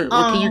 Wait,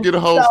 can you get a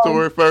whole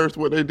story first?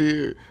 What they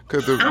did,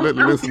 because let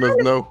the listeners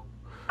know.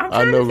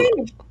 I know.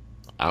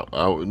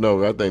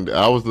 I think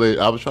I was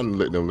trying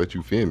to let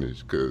you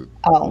finish because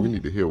we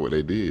need to hear what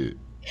they did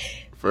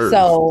first.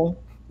 So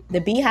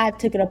the Beehive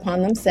took it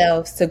upon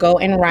themselves to go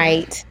and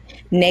write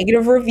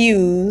negative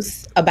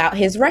reviews about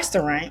his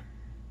restaurant.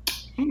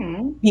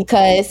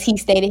 Because he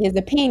stated his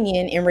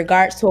opinion in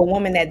regards to a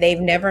woman that they've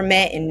never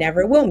met and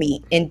never will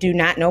meet and do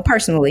not know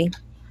personally.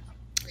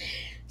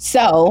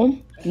 So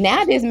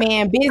now this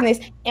man's business,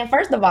 and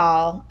first of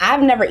all,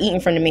 I've never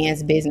eaten from the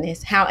man's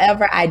business.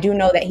 However, I do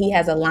know that he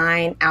has a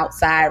line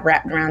outside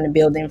wrapped around the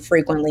building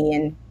frequently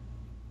and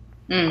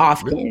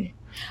often.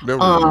 That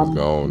was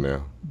gone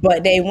now.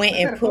 But they went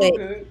and put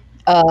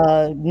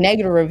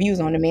negative reviews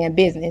on the man's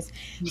business.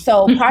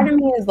 So part of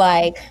me is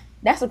like,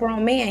 that's a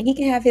grown man. He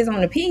can have his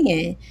own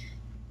opinion,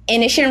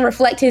 and it shouldn't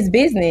reflect his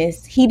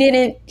business. He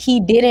didn't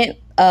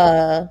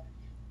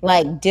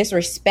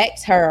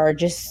disrespect her or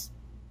just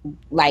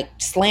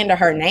slander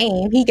her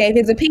name. He gave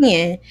his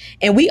opinion,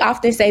 and we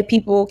often say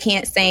people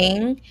can't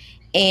sing,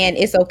 and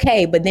it's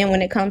okay. But then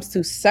when it comes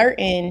to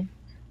certain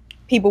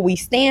people we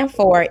stand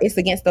for, it's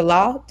against the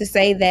law to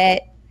say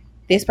that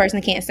this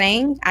person can't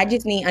sing. I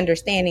just need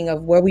understanding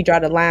of where we draw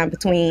the line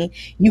between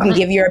you can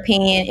give your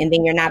opinion and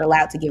then you're not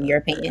allowed to give your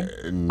opinion.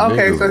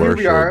 Okay, so here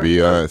we are.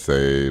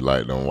 Beyonce,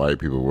 like them white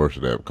people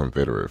worship that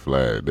Confederate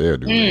flag. They'll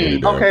do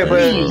anything. Okay,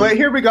 but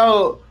here we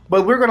go.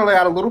 But we're gonna lay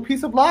out a little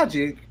piece of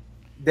logic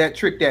that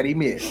Trick Daddy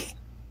missed.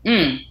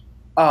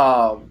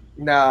 Now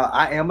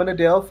I am an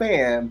Adele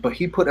fan, but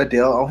he put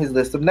Adele on his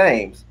list of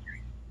names.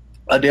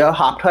 Adele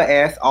hopped her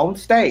ass on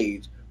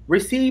stage,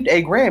 received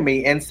a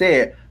Grammy, and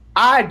said,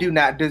 "I do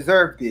not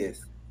deserve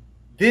this.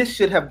 this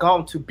should have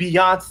gone to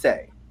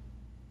Beyonce.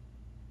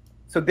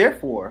 So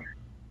therefore,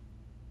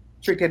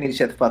 Trick Daddy needs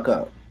to shut the fuck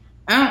up.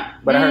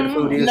 But I heard the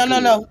food is good.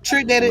 No.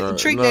 Trick Daddy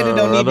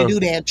don't need to do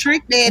that.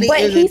 Trick Daddy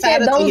is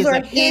entitled to his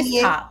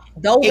opinion.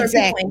 Those are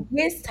people in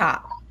his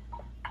top.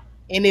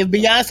 And if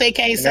Beyonce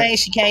can't sing,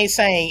 she can't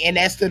sing. And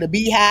that's to the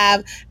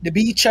Beehive, the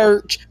Bee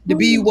Church, the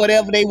Bee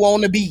whatever they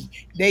want to be.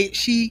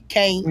 She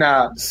can't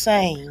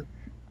sing.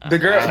 The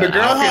girl can sing.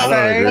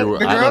 The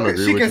girl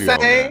she can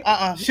sing.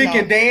 She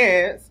can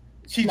dance.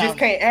 She just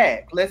can't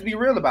act. Let's be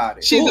real about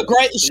it. She's a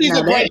great performer. She's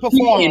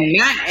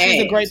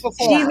a great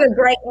performer. She's a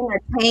great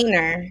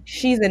entertainer.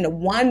 She's a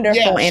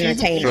wonderful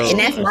entertainer. And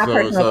that's my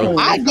personal opinion.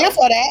 I give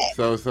her that.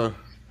 So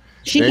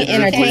she can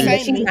entertain, but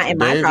she's not in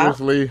my top.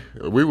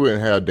 We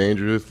wouldn't have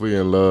Dangerously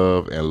in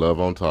Love and Love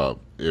on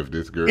Top if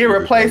this girl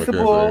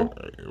Irreplaceable.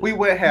 We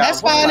would have. That's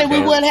fine, and we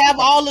wouldn't have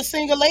all the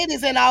single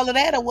ladies and all of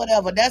that or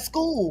whatever. That's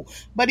cool.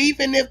 But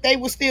even if they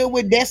were still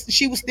with Destiny,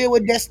 she was still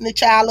with Destiny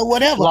Child or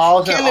whatever.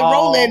 Kelly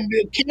Rowland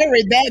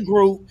carried that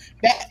group.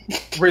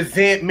 That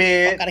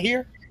Resentment. I gotta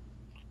hear.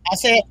 I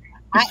said.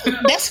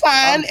 That's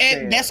fine.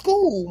 And that's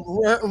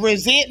cool.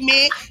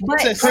 Resentment,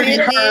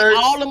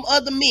 all them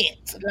other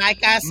mints.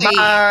 Like I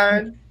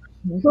said.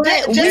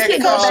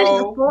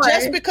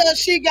 Just because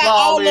she got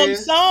all them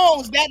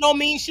songs, that don't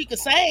mean she could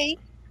sing.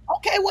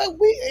 Okay, well,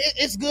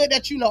 it's good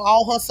that you know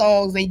all her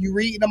songs and you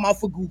read them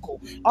off of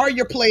Google or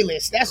your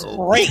playlist. That's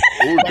great.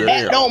 But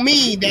that don't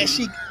mean that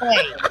she can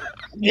sing.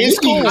 It's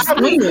cool.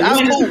 You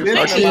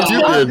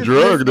can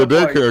drug the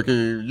day cookie.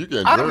 You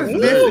can drug the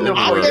day.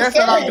 That's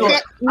what I'm doing.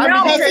 I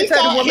can't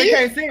tell the woman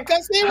can't sing.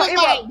 Because he was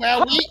like,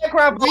 well,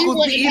 we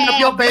would be eating up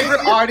your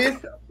favorite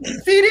artist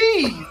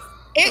CDs.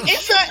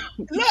 It's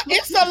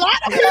a lot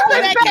of people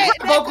that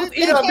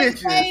can't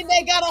sing.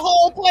 They got a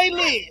whole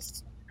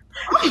playlist.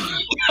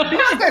 They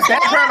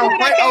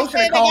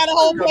got a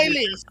whole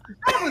playlist.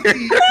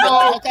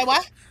 Okay,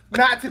 what?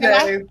 Not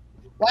today.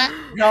 What?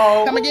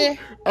 No. Come again?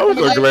 I'm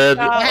so glad.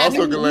 We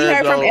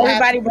heard from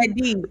everybody but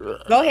D.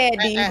 Go ahead,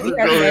 D. We heard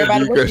from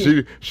everybody but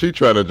D. She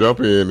trying to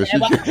jump in and she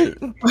can't.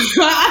 I'm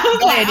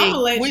gonna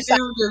let you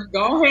just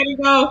go ahead and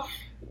go.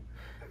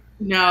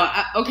 No,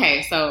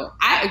 okay. So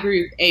I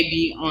agree with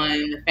AB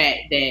on the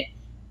fact that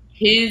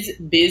his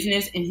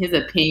business and his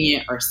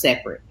opinion are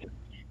separate.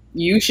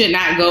 You should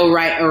not go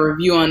write a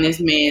review on this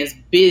man's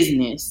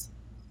business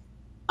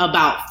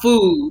about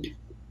food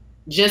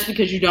just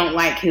because you don't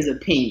like his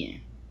opinion.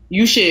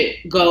 You should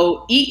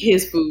go eat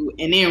his food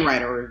and then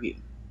write a review.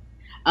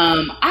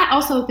 I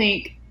also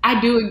think, I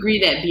do agree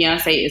that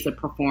Beyonce is a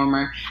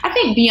performer. I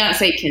think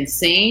Beyonce can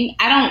sing.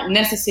 I don't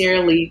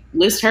necessarily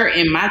list her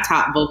in my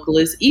top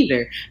vocalist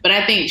either, but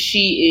I think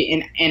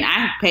she, and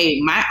I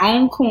paid my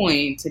own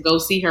coin to go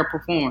see her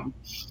perform.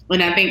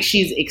 And I think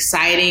she's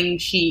exciting.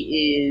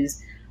 She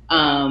is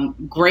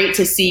great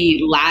to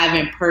see live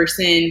in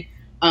person.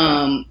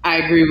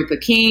 I agree with the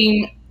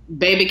King.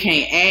 Baby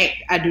can't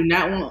act. I do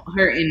not want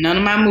her in none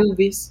of my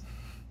movies.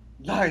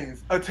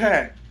 Lions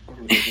attack.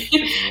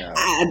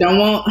 I don't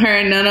want her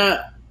in none of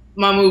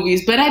my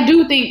movies, but I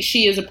do think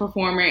she is a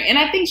performer and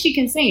I think she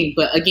can sing.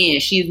 But again,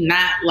 she's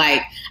not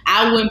like,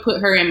 I wouldn't put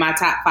her in my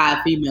top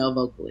 5 female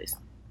vocalists.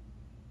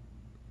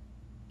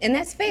 And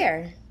that's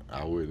fair.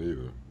 I wouldn't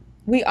either.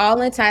 We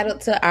all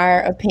entitled to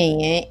our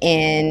opinion,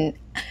 and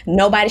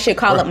nobody should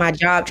call up my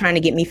job trying to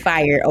get me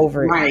fired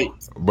over it.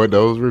 But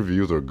those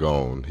reviews are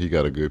gone. He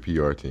got a good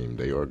PR team.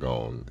 They are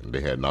gone. They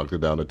had knocked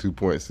it down to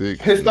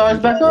 2.6. His stars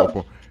back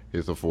up.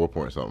 It's a 4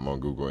 point something on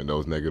Google, and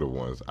those negative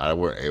ones. I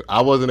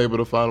wasn't able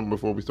to find them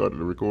before we started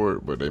to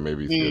record, but they may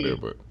be still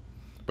there.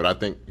 But I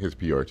think his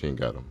PR team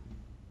got them.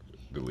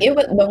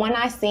 But when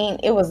I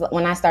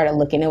started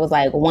looking, it was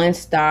like 1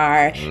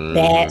 star,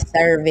 bad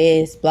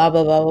service, blah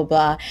blah blah blah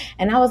blah,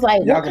 and I was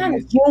like, what kind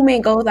of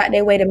human goes out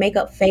their way to make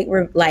up fake?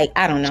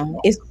 I don't know.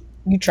 It's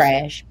you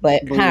trash,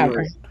 but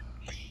however,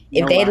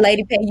 if that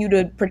lady pay you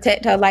to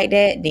protect her like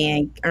that,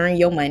 then earn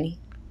your money.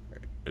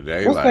 What's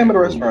the name of the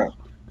restaurant?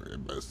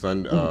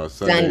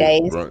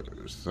 Sundays.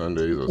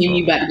 Sundays or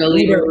you about to go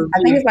leave I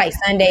think it's like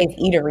Sundays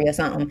Eatery or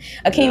something.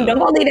 Akeem, don't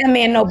go leave that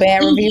man no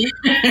bad review.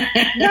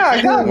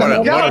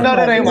 Y'all know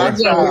that ain't my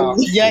job.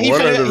 Yeah, he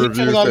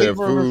finna go leave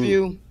for a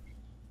review.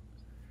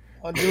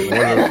 One of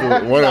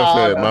them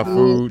said my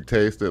food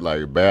tasted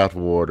like bath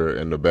water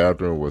and the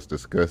bathroom was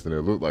disgusting.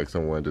 It looked like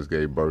someone just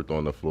gave birth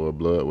on the floor.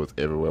 Blood was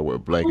everywhere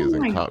with blankets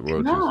and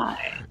cockroaches. God.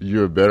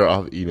 You're better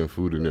off eating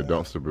food in the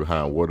dumpster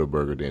behind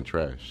Whataburger than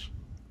trash.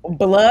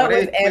 Blood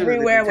was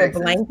everywhere with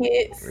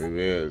blankets.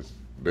 Yes,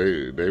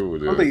 they were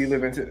there. I think you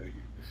live in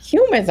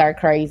Humans are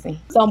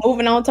crazy. So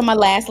moving on to my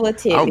last little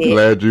tidbit. I'm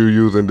glad you're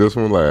using this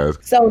one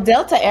last. So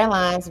Delta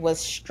Airlines was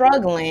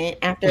struggling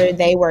after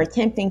they were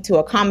attempting to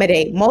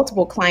accommodate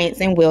multiple clients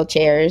in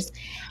wheelchairs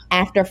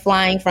after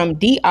flying from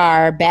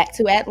DR back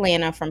to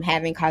Atlanta from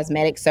having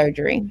cosmetic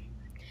surgery.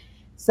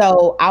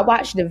 So I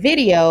watched the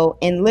video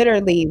and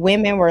literally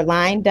women were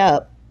lined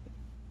up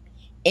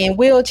in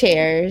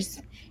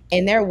wheelchairs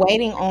and they're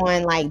waiting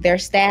on like their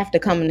staff to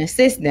come and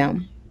assist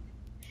them.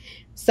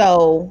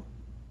 So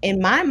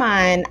in my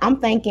mind, I'm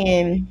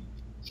thinking,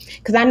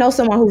 because I know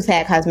someone who's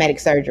had cosmetic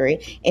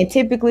surgery, and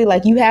typically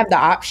like you have the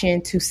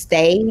option to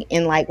stay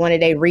in like one of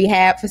their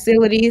rehab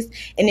facilities,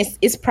 and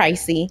it's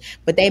pricey,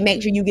 but they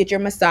make sure you get your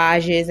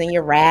massages and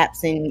your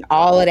wraps and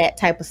all of that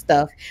type of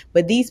stuff.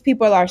 But these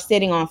people are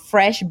sitting on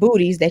fresh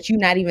booties that you're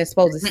not even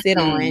supposed to sit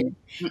on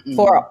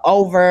for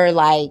over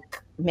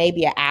like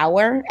maybe an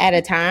hour at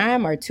a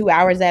time or 2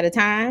 hours at a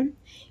time.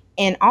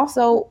 And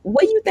also,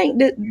 what do you think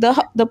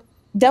the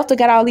Delta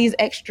got all these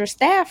extra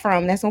staff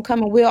from that's gonna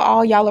come and wheel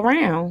all y'all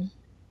around?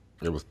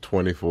 It was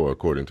 24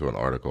 according to an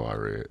article I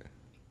read.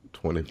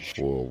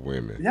 24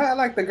 women. Yeah,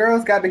 like the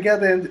girls got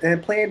together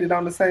and planned it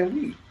on the same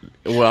week.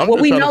 Well, I'm just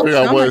trying to figure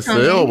out what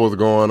sale was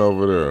going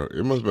over there.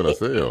 It must have been a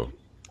sale.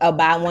 A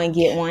buy one,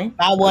 get one.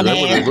 Buy one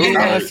and get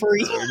one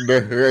free.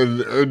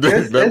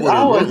 That's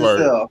always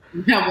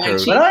a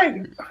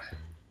sale.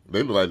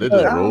 They look like they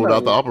just rolled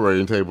out the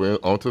operating table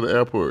onto the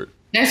airport.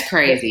 That's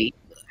crazy.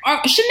 Or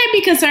shouldn't they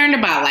be concerned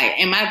about, like,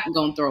 am I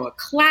going to throw a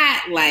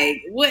clot?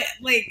 Like, what?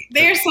 Like,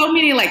 there's so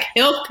many, like,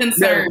 health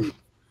concerns.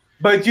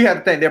 But you have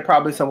to think they're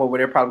probably somewhere where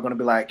they're probably going to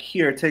be like,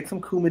 here, take some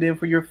Coumadin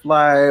for your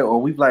flight,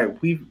 or we've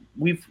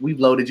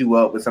loaded you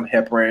up with some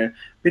heparin.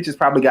 Bitches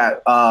probably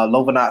got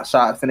Lovenox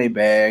shots in a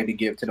bag to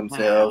give to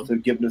themselves, to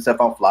give themselves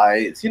on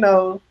flights, you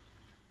know.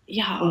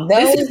 Y'all,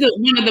 this is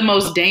one of the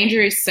most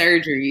dangerous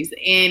surgeries,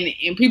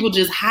 and people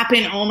just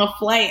hopping on a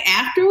flight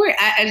afterward.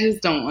 I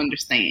just don't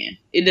understand.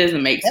 It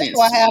doesn't make sense. That's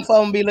why half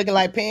of them be looking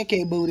like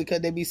pancake booty,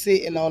 because they be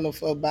sitting on them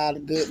for about a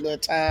good little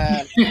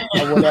time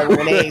or whatever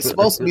when they ain't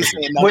supposed to be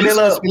sitting on. With their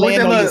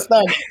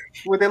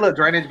little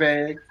drainage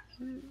bags.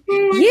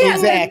 Yeah,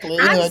 exactly.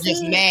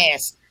 Just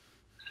nasty.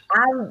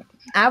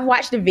 I've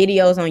watched the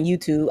videos on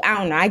YouTube. I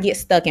don't know. I get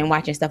stuck in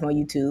watching stuff on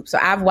YouTube. So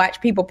I've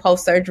watched people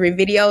post surgery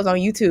videos on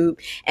YouTube,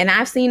 and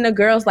I've seen the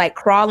girls like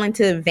crawl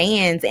into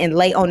vans and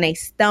lay on their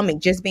stomach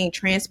just being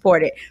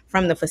transported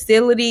from the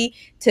facility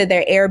to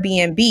their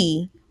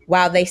Airbnb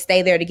while they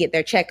stay there to get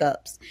their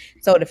checkups.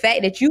 So the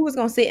fact that you was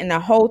going to sit in the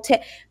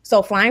hotel,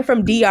 so flying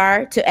from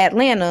DR to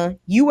Atlanta,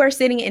 you were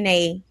sitting in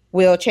a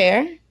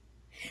wheelchair,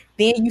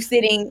 then you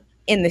sitting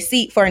in the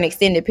seat for an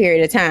extended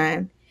period of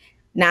time.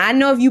 Now, I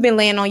know if you've been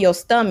laying on your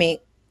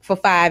stomach for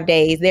 5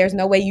 days, there's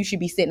no way you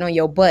should be sitting on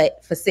your butt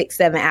for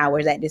 6-7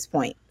 hours at this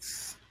point.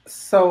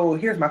 So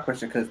here's my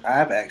question, because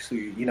I've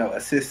actually,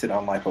 assisted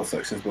on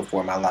liposuctions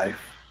before in my life.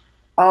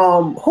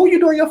 Who you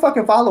doing your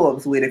fucking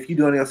follow-ups with if you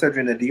doing your surgery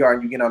in the DR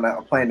and you get on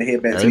a plane to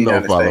head back to the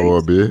United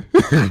States?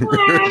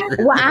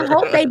 Well, I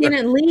hope they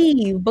didn't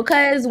leave,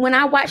 because when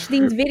I watch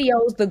these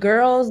videos, the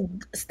girls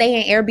stay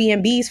in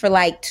Airbnbs for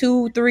like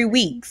 2-3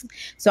 weeks.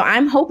 So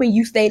I'm hoping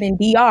you stayed in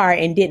DR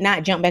and did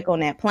not jump back on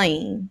that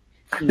plane.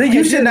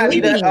 You should not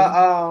need a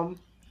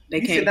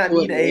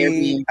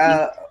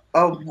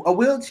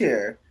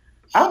wheelchair.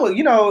 I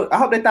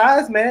hope their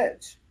thighs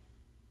match.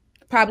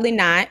 Probably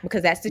not,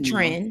 because that's the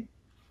trend.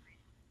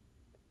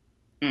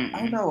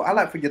 I don't know. I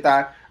like for your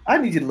thigh. I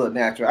need you to look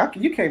natural.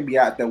 You can't be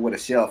out there with a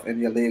shelf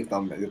and your thighs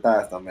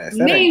don't match.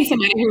 Name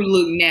somebody who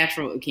look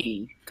natural,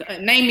 Akeem.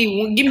 Name me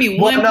one. Give me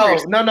one.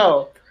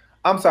 No.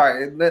 I'm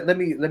sorry. Let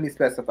me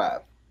specify.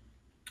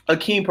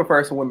 Akeem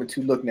prefers for women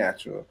to look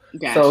natural.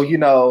 Gotcha. So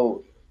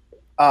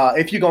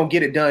if you're gonna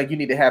get it done, you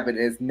need to have it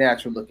as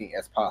natural looking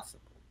as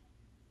possible.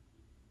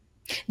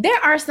 There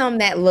are some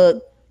that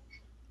look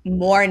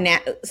more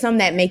some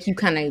that make you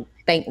kind of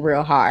think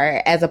real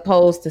hard, as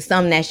opposed to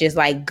some that's just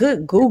like,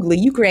 good googly,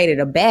 you created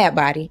a bad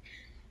body.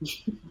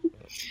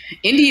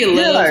 India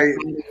loves.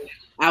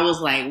 I was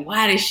like,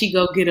 why did she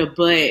go get a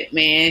butt,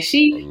 man?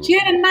 She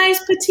had a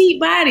nice petite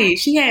body.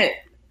 She had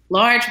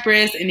large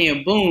breasts, and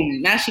then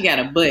boom, now she got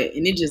a butt,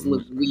 and it just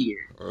looked weird.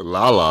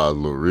 Lala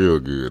look real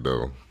good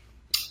though.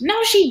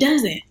 No, she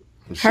doesn't.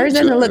 Hers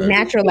doesn't look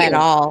natural at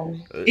all.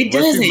 It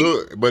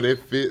doesn't. But it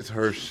fits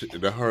her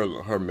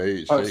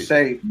made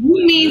shape.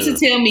 You mean to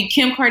tell me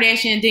Kim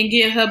Kardashian didn't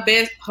get her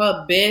best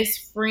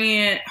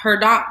friend, her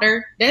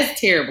doctor? That's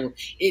terrible.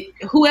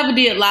 Whoever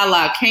did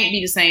Lala can't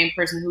be the same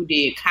person who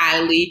did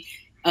Kylie,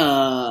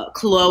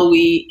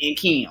 Chloe, and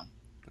Kim.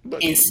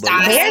 And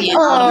Stassia.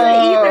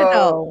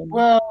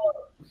 Well,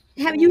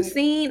 have you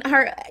seen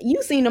her?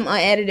 You seen them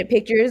unedited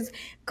pictures?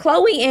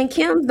 Chloe and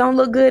Kim don't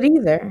look good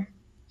either.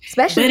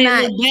 Especially but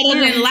not it looks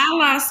better than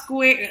Lala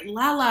square.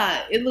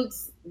 Lala, it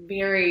looks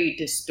very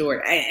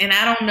distorted, and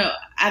I don't know.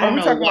 I don't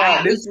know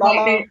why this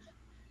Lala.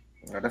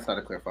 No, that's not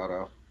a clear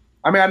photo.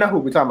 I mean, I know who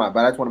we're talking about,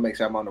 but I just want to make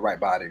sure I'm on the right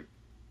body.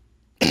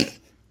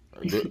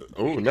 Kim's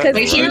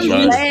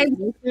legs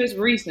is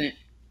recent.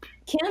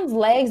 Kim's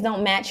legs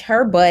don't match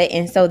her butt,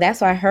 and so that's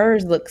why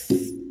hers looks.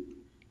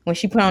 When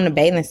she put on the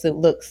bathing suit,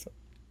 looks.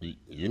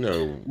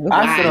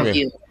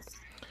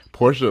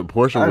 Portia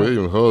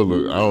Williams, her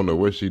look, I don't know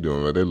what she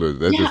doing, but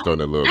that's just starting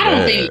to look bad. I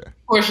don't think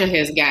Portia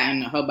has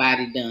gotten her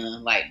body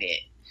done like that.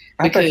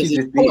 I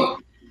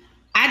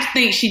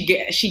think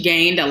she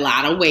gained a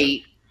lot of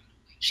weight.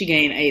 She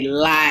gained a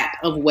lot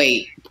of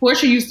weight.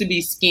 Portia used to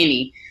be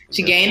skinny.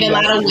 She gained a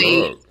lot of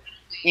weight,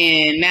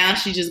 and now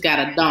she just got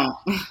a dump.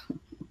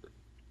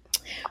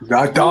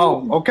 I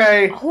don't.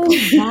 Okay.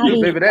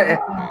 Maybe that.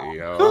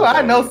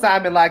 I know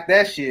Simon like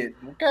that shit.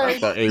 Okay. I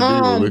thought AB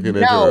was looking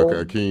at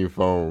your Akeem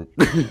phone.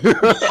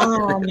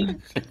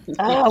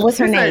 What's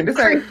her name?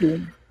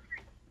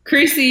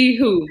 Chrissy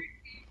who?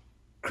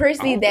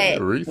 Chrissy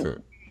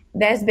recent.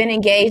 That's been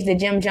engaged to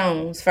Jim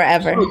Jones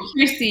forever. Oh,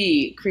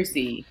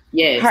 Chrissy.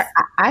 Yes.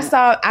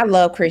 I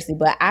love Chrissy,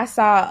 but I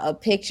saw a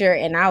picture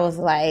and I was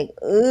like,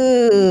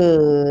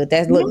 ooh,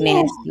 that look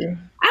nasty.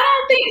 I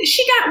don't think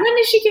when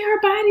did she get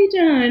her body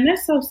done?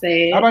 That's so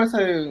sad. I'm about to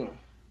say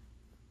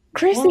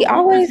Chrissy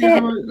always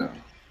had.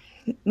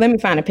 Let me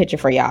find a picture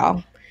for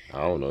y'all.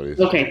 I don't know this.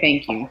 Okay,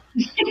 thank you.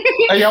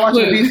 Are y'all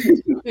watching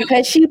these?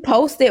 Because she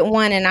posted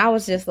one and I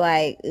was just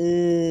like,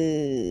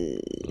 ooh.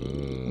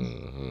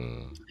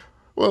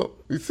 Well,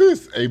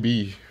 since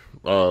AB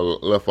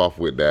left off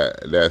with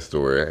that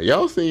story,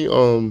 y'all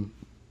seen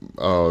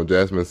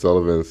Jasmine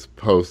Sullivan's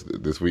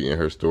post this week in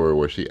her story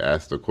where she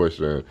asked the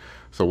question,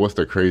 so what's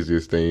the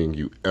craziest thing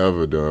you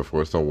ever done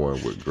for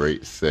someone with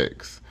great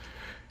sex?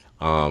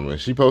 And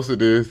she posted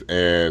this,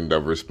 and the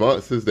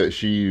responses that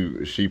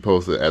she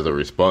posted as a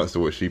response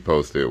to what she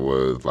posted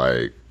was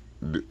like,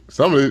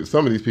 some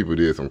of these people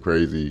did some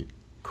crazy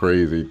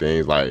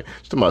things, like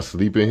she's talking about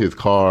sleeping in his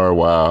car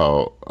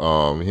while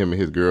him and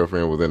his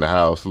girlfriend was in the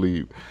house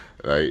sleep.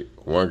 Like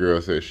one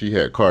girl said she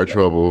had car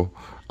trouble,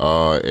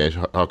 and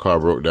her car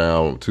broke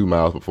down 2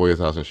 miles before his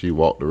house, and she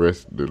walked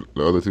the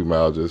other 2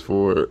 miles just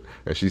for it.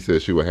 And she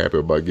said she was happy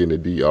about getting the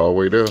D all the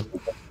way there.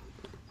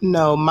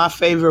 No, my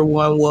favorite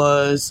one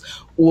was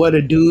what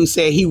a dude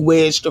said he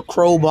wedged a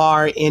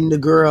crowbar in the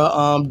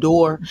girl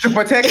door to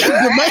protect her.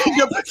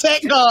 to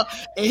protect her,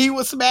 and he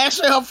was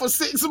smashing her for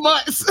 6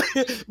 months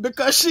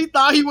because she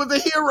thought he was a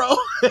hero.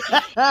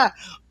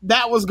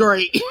 That was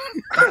great.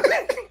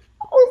 I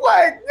was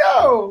like,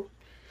 no.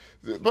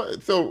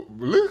 But so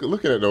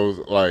looking at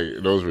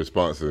those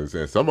responses,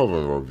 and some of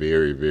them are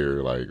very,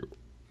 very like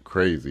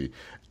crazy.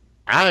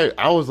 I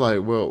was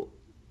like, well,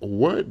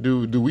 what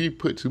do we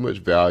put too much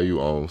value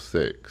on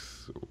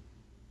sex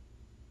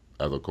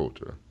as a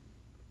culture?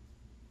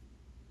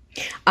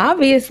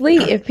 Obviously,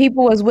 if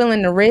people was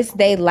willing to risk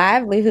their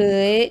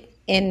livelihood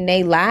and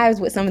their lives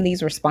with some of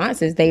these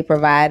responses they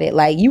provided,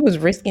 like you was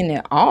risking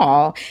it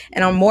all.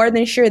 And I'm more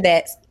than sure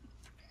that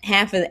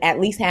at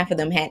least half of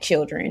them had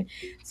children.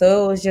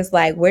 So it was just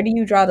like, where do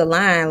you draw the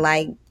line?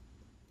 Like,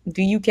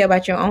 do you care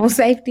about your own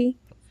safety?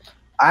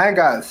 I ain't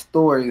got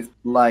stories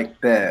like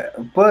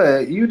that,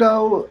 but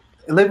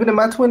living in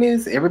my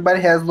 20s,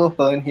 everybody has a little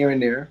fun here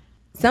and there.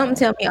 Something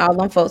tell me all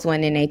them folks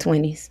went in their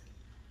 20s.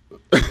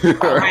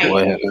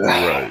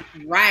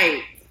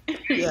 Right.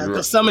 Yeah,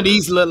 because some of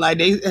these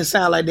it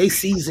sound like they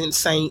seasoned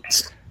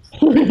saints.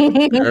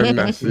 They're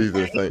not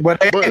seasoned saints. But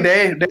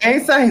they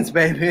ain't saints,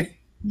 baby.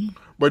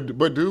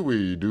 But do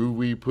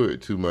we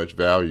put too much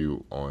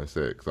value on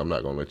sex? I'm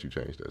not gonna let you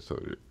change that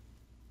subject.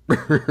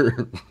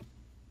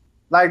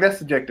 Like, that's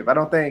subjective. I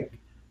don't think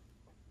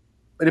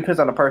it depends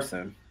on the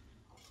person.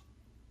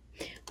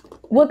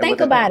 Well,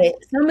 think about it.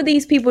 Some of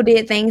these people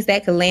did things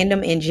that could land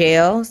them in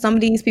jail. Some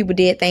of these people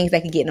did things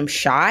that could get them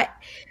shot.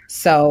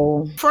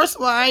 So, first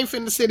of all, I ain't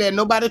finna sit at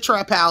nobody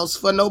trap house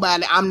for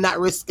nobody. I'm not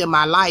risking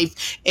my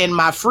life and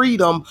my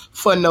freedom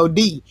for no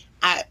D.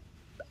 I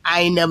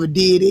ain't never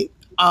did it.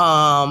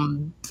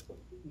 I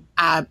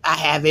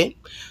haven't.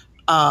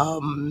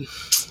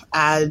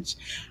 I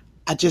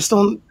just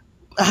don't.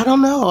 I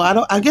don't know.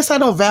 I guess I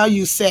don't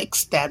value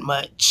sex that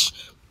much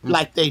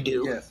like they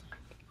do. Yes.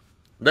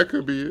 That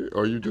could be it,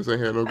 or you just ain't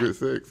had no good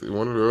sex.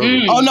 One of the other.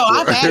 Oh no,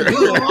 I've had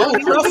good.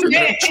 Trust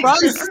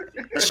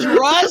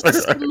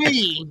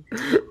me.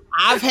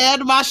 I've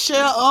had my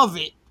share of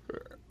it.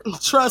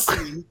 Trust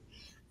me.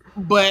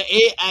 But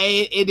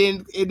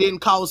it didn't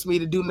cause me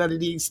to do none of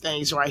these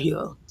things right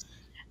here.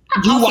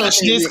 You watch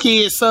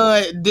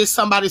this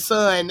somebody's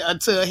son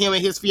until him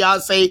and his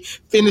fiance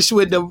finish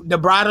with the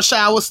bridal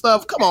shower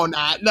stuff. Come on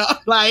now, no,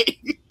 like.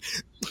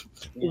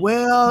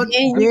 Well,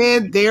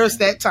 then there's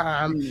that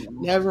time.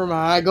 Never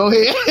mind. Go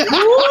ahead.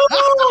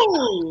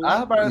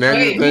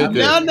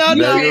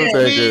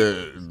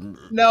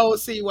 No.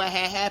 See, what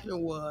had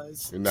happened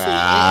was, it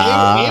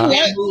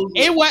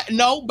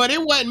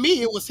wasn't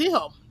me. It was him.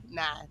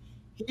 Nah,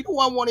 he the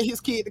one wanted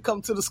his kid to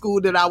come to the school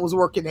that I was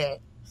working at.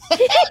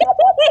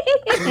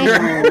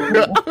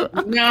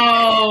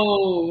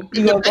 No.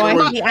 You gonna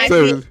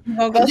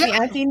go see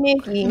Auntie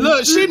Nikki.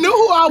 Look, she knew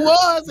who I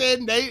was,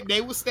 and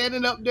they were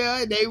standing up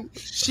there, and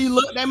she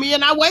looked at me,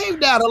 and I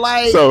waved at her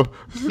like.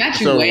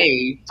 You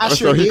waved.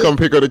 So he come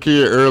pick up the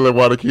kid early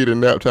while the kid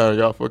in nap time.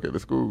 Y'all fuck at the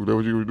school. That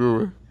what you were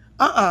doing?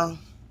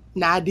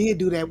 Nah, I did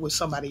do that with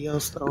somebody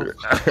else though.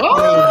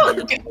 Oh,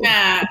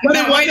 nah.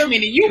 Wait a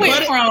minute. You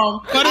went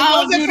from. But it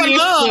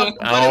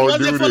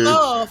wasn't for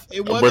love.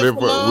 It wasn't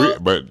for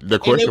love. But the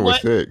question was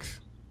sex.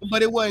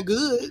 But it wasn't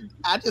good.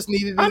 I just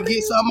needed to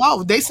get something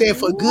off. They said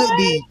for good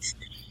deeds.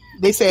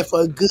 They said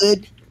for a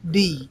good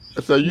deed.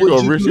 So you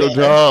gonna risk your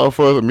job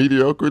for a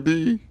mediocre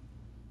deed?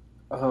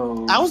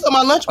 Oh. I was on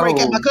my lunch break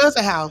at my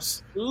cousin's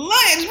house.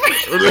 Lunch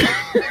break?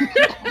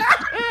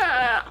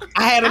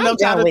 I had enough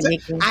time done with to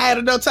Nikki. I had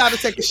enough time to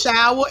take a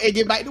shower and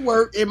get back to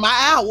work in my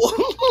hour.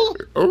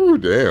 Oh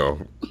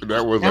damn!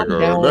 That was like I'm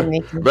done with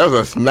Nikki. that was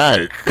a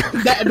snack.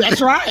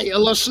 That's right, a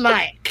little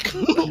snack.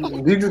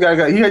 You just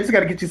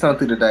gotta get you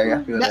something through the day.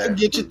 I feel that.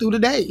 Get you through the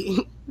day.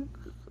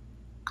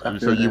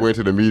 So you went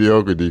to the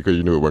mediocre because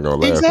you knew it wasn't gonna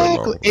last that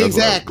long.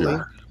 Exactly.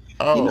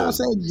 Oh. You know what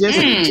I'm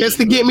saying? Just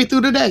to get me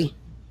through the day.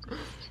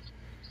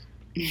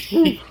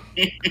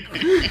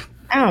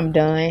 I'm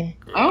done.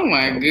 Oh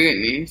my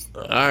goodness.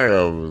 I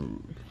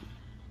am.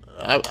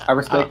 I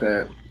respect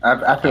that.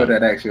 I feel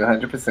that actually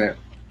 100%.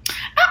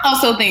 I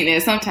also think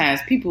that sometimes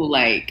people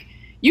like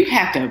you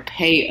have to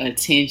pay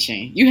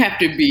attention. You have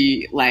to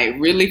be like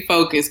really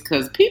focused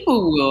because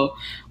people will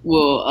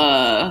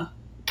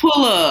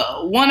pull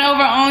a one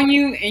over on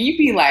you and you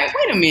be like,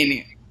 wait a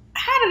minute,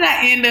 how did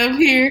I end up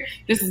here?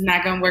 This is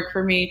not gonna work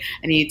for me.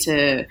 I need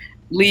to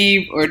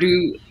leave or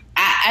do.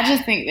 I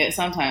just think that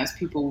sometimes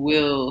people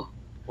will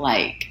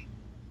like.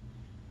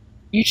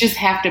 You just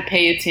have to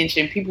pay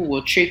attention. People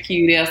will trick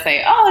you. They'll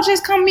say, "Oh,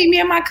 just come meet me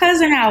at my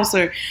cousin's house,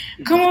 or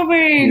come over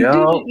and do."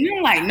 And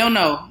I'm like, no.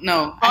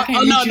 I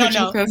can't meet you at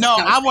your cousin's house.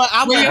 I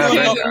wasn't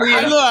doing no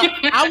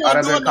tricking.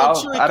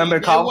 I done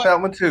been called that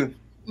one too.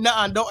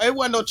 It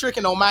wasn't no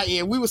tricking on my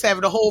end. We was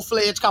having a whole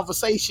fledged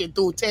conversation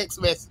through text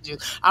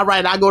messages. All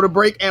right, I go to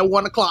break at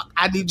 1:00.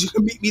 I need you to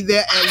meet me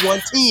there at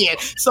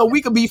 1:10 so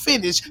we could be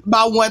finished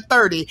by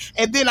 1:30,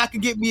 and then I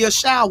could get me a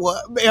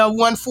shower at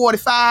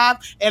 1:45,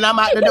 and I'm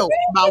out the door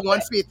by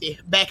 1:50.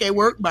 Back at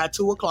work by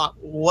 2:00.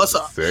 What's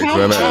up? Sex in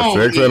an hour.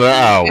 There you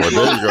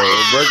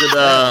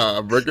go.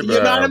 Break it down.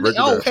 You know what I mean?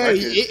 Okay,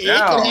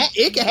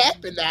 it can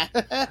happen now.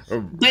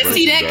 But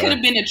see, that could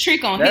have been a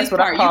trick on his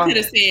part. You could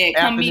have said,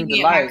 "Come meet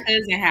me at my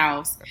cousin's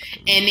house,"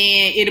 and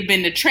then it'd have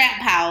been the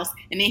trap house,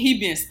 and then he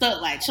been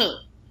stuck like Chuck.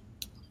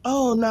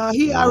 Oh no,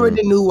 he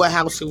already knew what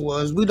house it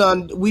was.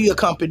 We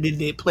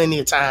accompanied it plenty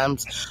of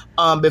times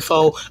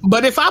before.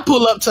 But if I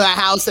pull up to a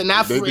house and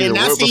I see, we done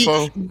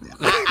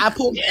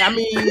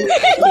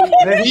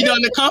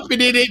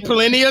accompanied it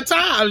plenty of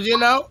times. You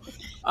know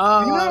what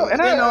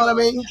I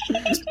mean.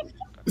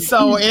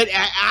 So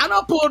I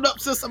done pulled up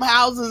to some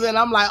houses and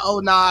I'm like, oh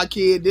nah,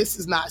 kid, this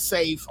is not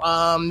safe.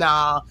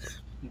 Nah.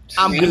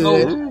 I'm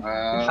good.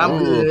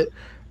 I'm good.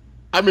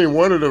 I mean,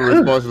 one of the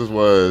responses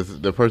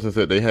was the person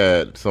said they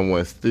had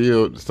someone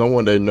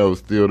they know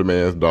steal the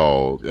man's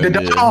dog, and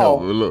then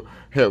help look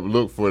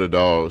for the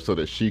dog so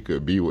that she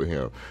could be with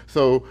him.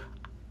 So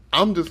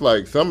I'm just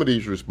like, some of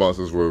these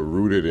responses were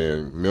rooted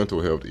in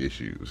mental health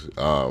issues,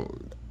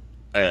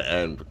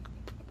 and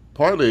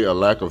partly a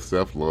lack of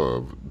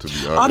self-love. To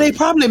be honest, oh, they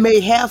probably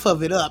made half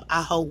of it up.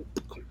 I hope.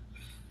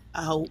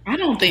 I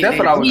don't think that's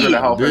what I was really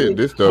hoping.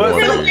 This stuff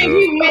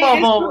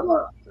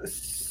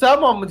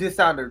some of them just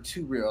sounded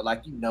too real,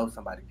 like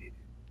somebody did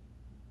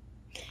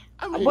it.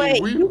 I mean,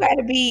 but you got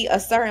to be a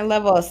certain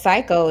level of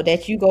psycho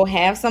that you go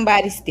have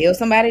somebody steal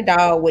somebody's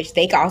dog, which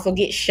they can also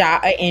get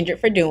shot or injured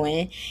for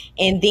doing,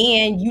 and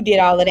then you did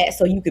all of that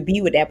so you could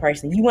be with that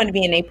person. You want to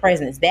be in their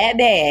presence that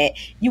bad.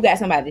 You got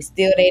somebody to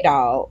steal their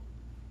dog.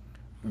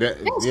 That's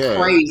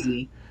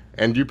crazy.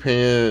 And you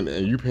paying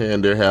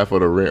their half of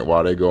the rent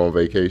while they go on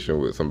vacation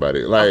with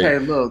somebody. Like, okay,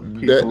 look,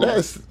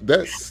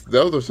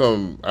 those are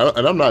some,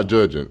 and I'm not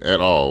judging at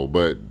all,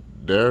 but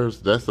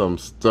that's some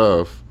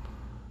stuff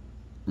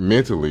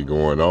mentally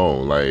going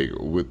on, like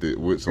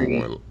with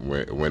someone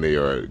when they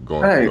are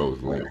going through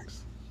those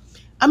links.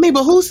 I mean,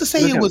 but who's to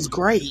say it was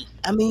great?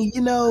 I mean,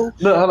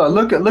 Look, hold on.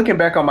 Looking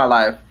back on my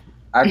life.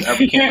 I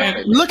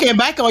looking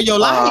back on your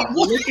life,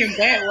 looking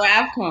back where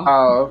I've come.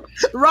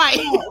 Right.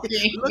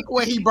 Look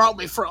where he brought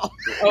me from.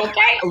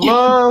 Okay.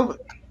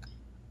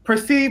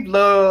 Perceived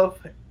love,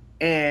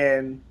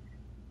 and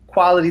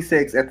quality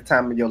sex at the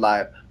time of your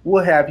life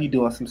will have you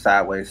doing some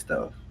sideways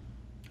stuff.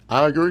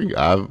 I agree.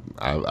 I'm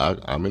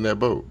in that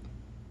boat.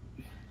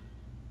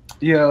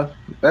 Yeah,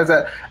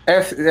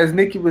 as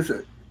Nikki was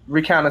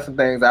recounting some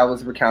things, I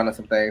was recounting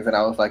some things, and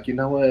I was like, you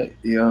know what,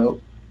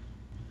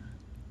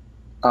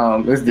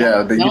 don't say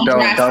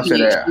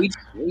that.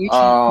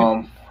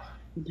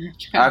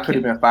 I could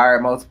have been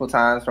fired multiple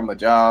times from a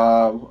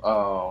job,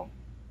 from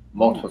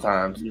multiple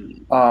jobs.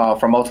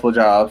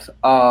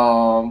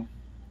 I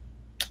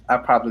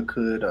probably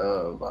could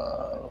have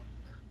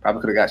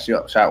got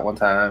shot one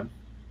time.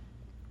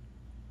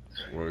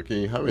 Well,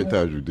 King, how many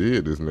times you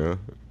did this now?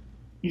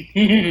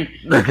 Because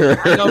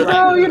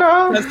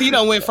he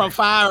done went from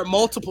fired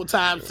multiple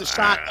times to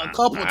shot a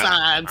couple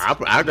times.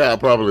 I got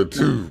probably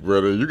 2,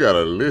 brother. You got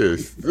a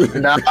list.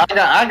 No,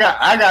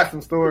 I got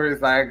some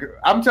stories. Like,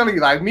 I'm telling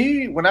you, like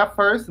me when I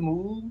first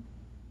moved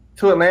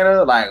to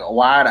Atlanta, like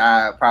why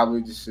I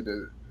probably just should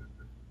have.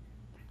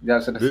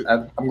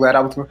 I'm glad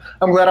I was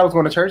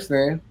going to church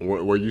then.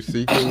 Were you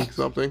seeking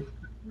something?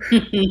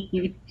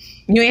 You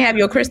ain't have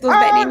your crystals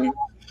back then?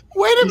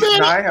 Wait a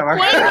minute.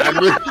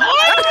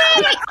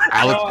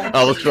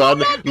 I was trying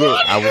to look.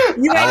 I was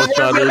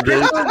trying to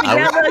engage.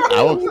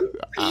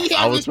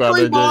 I was trying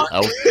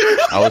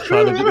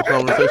to get the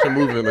conversation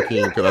moving,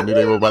 Akeem, because I knew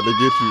they were about to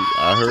get you.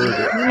 I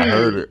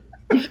heard it.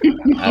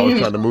 I was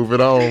trying to move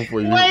it on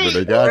for you, but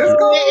they got you.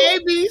 you.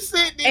 AB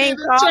sitting Ain't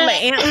called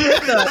an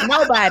answer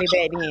nobody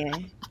back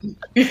then.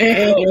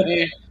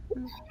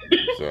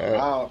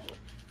 So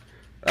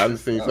I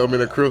just seen so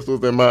many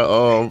crystals in my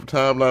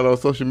timeline on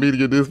social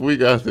media this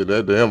week. I said,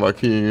 that damn, I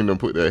can't even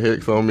put that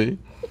hex on me.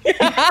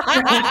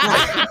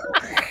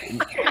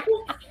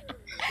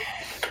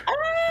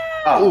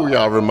 Oh,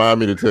 y'all remind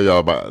me to tell y'all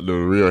about the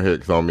real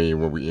hex on me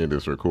when we end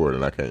this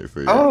recording. I can't see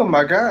it. Oh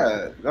my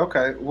God.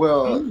 Okay.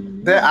 Well,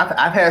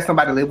 I've had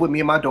somebody live with me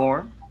in my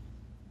dorm.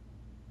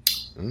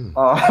 You had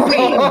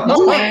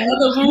other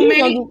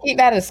roommates? You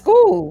get out of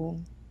school.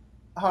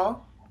 Huh?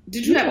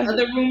 Did you have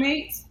other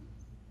roommates?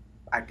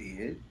 I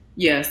did.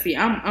 Yeah. See,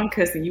 I'm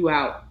cussing you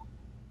out.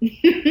 I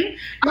mean,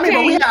 but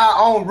we had our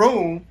own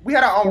room. We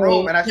had our own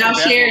room, and I y'all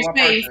shared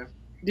space. Person.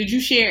 Did you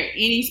share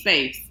any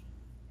space?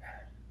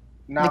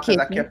 No, because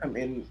I kept him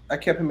in. I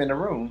kept him in the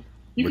room.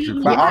 But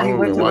you all he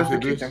went to was the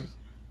kitchen.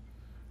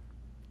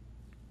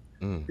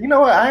 You know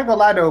what? I ain't gonna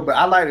lie though, but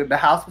I liked it. The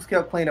house was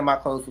kept clean and my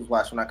clothes was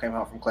washed when I came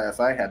home from class.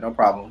 So I had no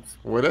problems.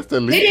 Well, that's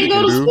the least they didn't you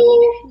go can to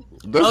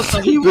do. School?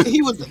 So he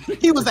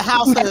was a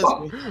house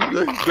husband.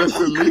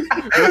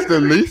 That's the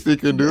least he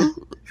can do.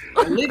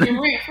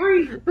 Living rent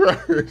free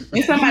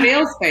in somebody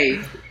else's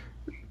face.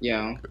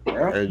 Yeah.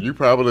 And you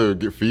probably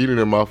get feeding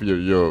them off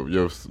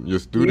your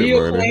student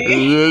meal money.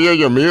 Plan? Yeah,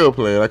 your meal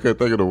plan. I can't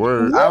think of the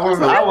word. I was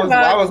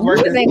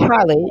working. You was in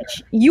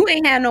college. You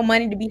ain't had no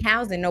money to be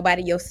housing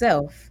nobody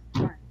yourself.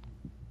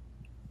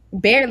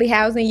 Barely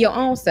housing your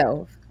own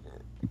self.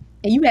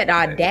 And you had the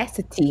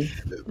audacity.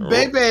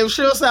 Baby,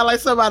 sure sound like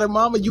somebody's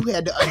mama. You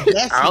had the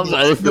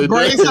audacity to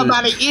bring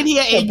somebody in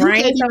here and you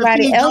can't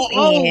somebody even else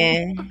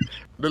in.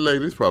 The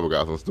ladies probably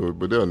got some stories,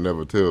 but they'll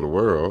never tell the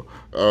world.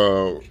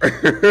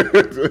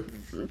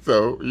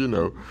 So, you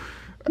know.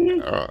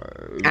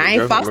 I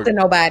ain't foster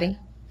nobody.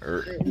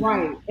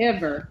 Right,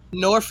 ever.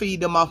 Nor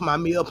feed them off my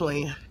meal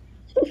plan.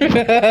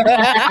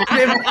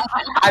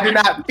 I did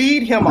not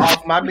feed him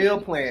off my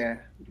meal plan.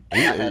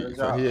 He had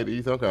to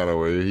eat some kind of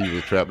way. He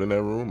was trapped in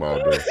that room all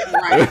day.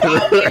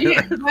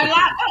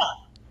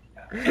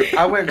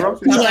 I went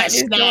grocery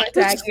shopping.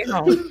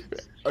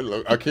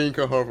 I can't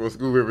come home from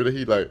school every day.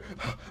 He like,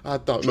 I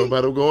thought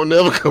nobody was gonna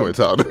never come and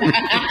talk to me.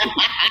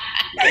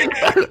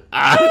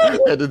 I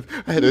had to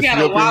slip in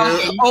here.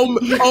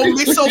 Oh,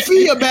 Miss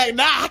Sophia back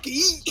now. I can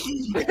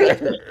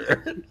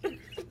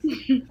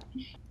eat.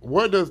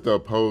 What does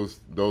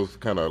those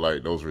kind of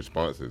like those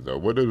responses though?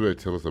 What do they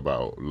tell us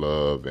about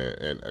love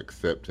and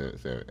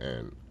acceptance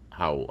and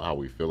how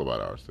we feel about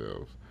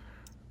ourselves?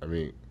 I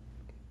mean,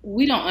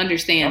 we don't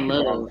understand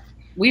love.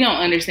 We don't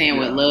understand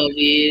what love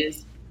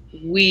is.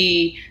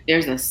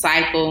 There's a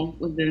cycle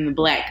within the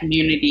Black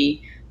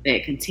community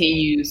that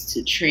continues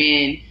to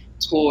trend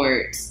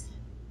towards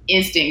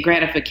instant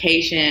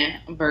gratification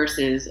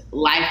versus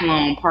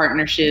lifelong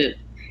partnership.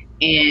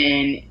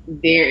 And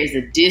there is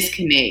a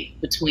disconnect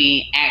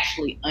between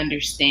actually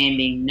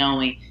understanding,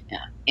 knowing,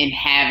 and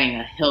having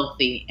a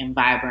healthy and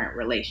vibrant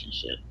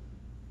relationship.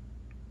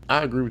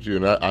 I agree with you,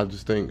 and I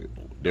just think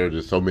there are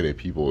just so many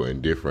people in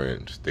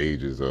different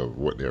stages of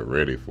what they're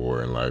ready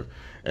for in life.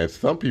 And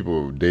some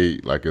people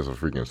date like it's a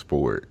freaking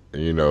sport,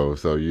 you know.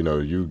 So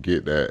you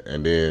get that,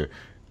 and it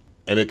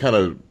kind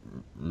of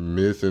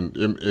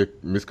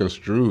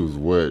misconstrues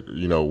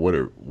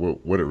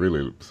what it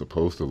really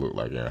supposed to look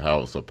like and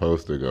how it's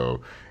supposed to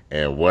go,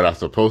 and what I'm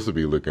supposed to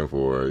be looking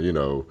for,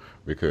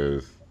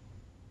 because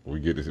we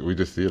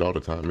just see it all the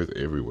time. It's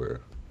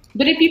everywhere.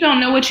 But if you don't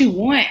know what you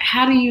want,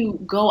 how do you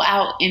go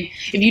out and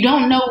if you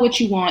don't know what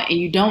you want and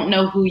you don't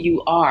know who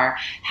you are,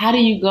 how do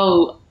you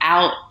go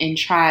out and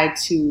try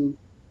to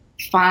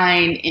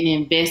find and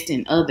invest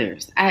in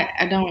others? I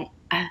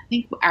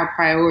think our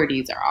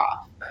priorities are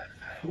off.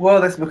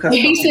 Well, that's because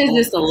he says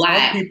this a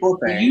lot. People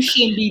think you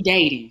shouldn't be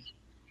dating.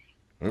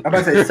 I'm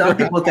about to say some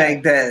people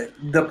think that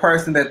the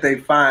person that they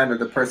find or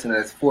the person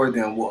that's for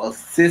them will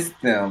assist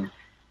them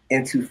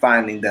into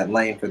finding that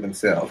lane for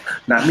themselves.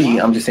 Not me.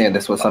 I'm just saying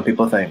that's what some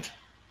people think.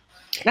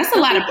 That's a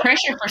lot of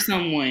pressure for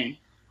someone.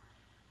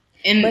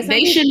 And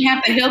they shouldn't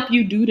have to help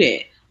you do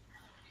that.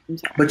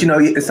 But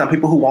it's some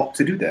people who want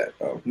to do that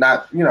though.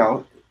 Not,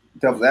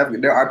 devil's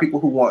advocate. There are people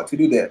who want to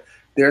do that.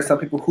 There are some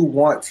people who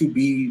want to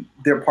be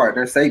their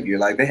partner's savior.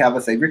 Like they have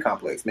a savior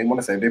complex and they want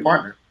to save their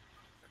partner.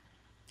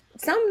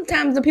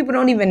 Sometimes the people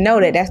don't even know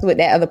that that's what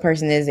that other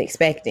person is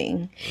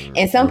expecting.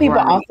 And some people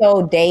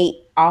also date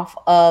off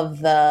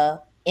of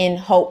in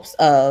hopes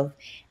of,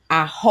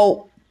 I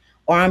hope,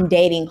 or I'm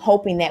dating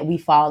hoping that we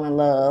fall in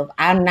love.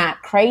 I'm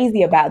not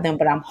crazy about them,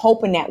 but I'm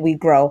hoping that we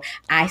grow.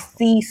 I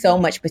see so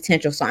much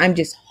potential. So I'm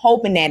just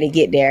hoping that it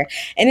get there.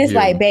 And it's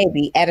like,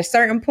 baby, at a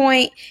certain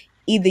point,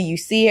 either you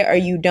see it or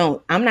you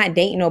don't. I'm not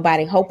dating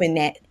nobody hoping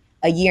that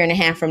a year and a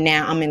half from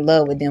now, I'm in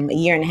love with them. A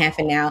year and a half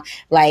from now,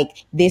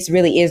 like this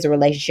really is the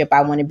relationship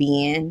I want to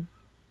be in.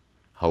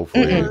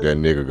 Hopefully that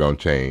nigga gonna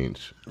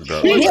change.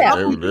 Some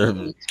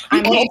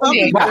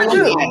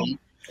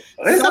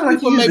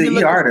people may be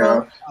looking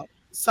for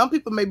Some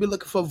people may be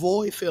looking for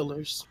void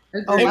fillers.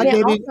 Oh, And my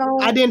then daddy!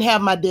 also, I didn't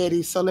have my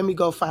daddy, so let me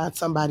go find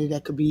somebody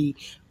that could be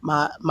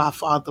my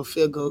father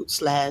figure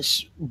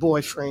 /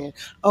 boyfriend.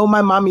 Oh,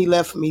 my mommy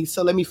left me,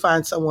 so let me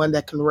find someone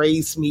that can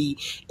raise me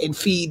and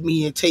feed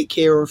me and take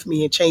care of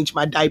me and change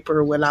my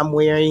diaper when I'm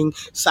wearing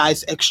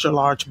size extra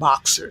large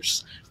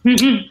boxers.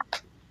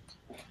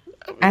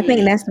 I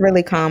think that's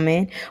really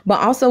common.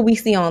 But also we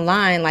see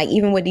online, like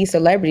even with these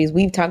celebrities,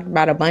 we've talked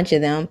about a bunch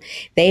of them.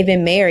 They've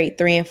been married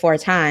 3 and 4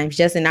 times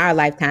just in our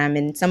lifetime.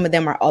 And some of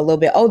them are a little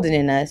bit older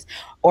than us.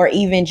 Or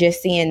even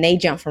just seeing they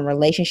jump from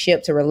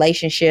relationship to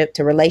relationship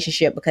to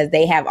relationship because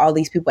they have all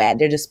these people at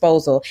their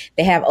disposal.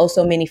 They have oh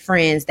so many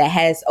friends that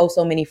has oh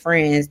so many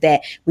friends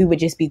that we would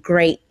just be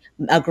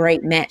a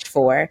great match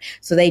for.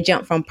 So they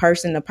jump from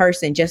person to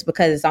person just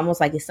because it's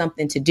almost like it's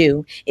something to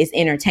do. It's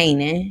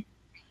entertaining.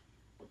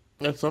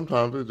 And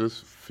sometimes it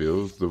just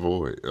fills the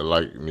void,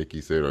 like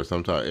Nikki said, or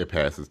sometimes it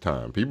passes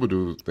time. People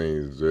do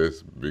things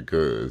just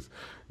because,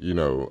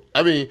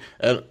 I mean,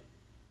 and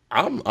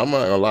I'm not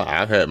gonna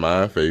lie, I've had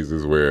my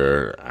phases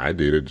where I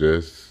did it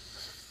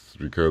just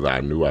because I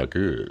knew I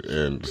could.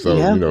 And so,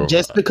 yeah,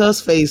 just because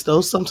phase,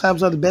 those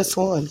sometimes are the best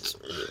ones.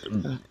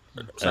 And,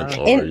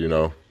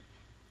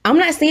 I'm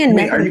not saying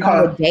nothing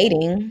wrong with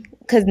dating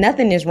because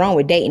nothing is wrong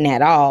with dating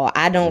at all.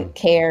 I don't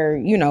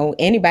care.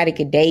 Anybody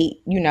could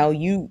date.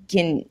 You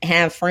can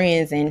have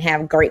friends and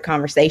have great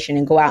conversation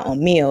and go out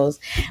on meals.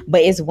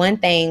 But it's one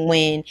thing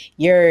when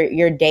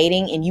you're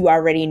dating and you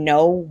already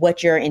know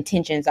what your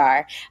intentions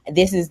are.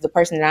 This is the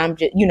person that I'm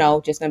just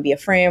going to be a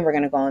friend. We're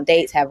going to go on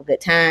dates, have a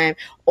good time.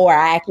 Or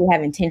I actually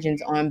have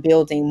intentions on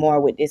building more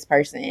with this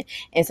person.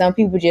 And some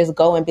people just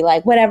go and be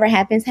like, whatever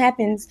happens,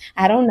 happens.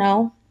 I don't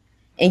know.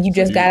 And you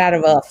just got out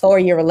of a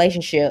 4-year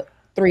relationship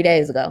 3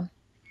 days ago.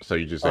 So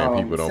you're just saying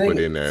people don't put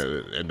in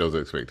those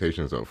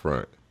expectations up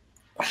front.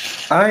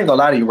 I ain't gonna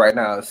lie to you right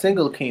now.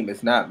 Single Akeem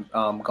is not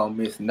gonna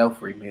miss no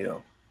free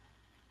meal.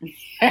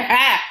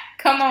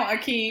 Come on,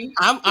 Akeem.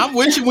 I'm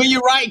with you when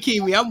you're right,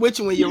 Kimi. I'm with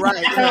you when you're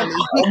right.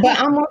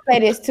 But I'm gonna say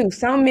this too.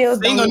 Some meals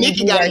Single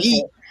Nikki gotta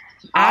eat.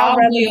 I'd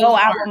rather go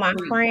out with my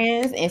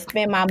friends and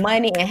spend my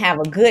money and have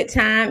a good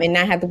time and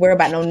not have to worry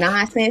about no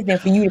nonsense than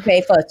for you to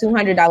pay for a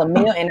 $200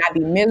 meal and I'd be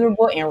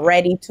miserable and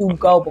ready to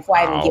go before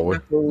I even get my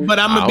food. But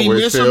I'm gonna be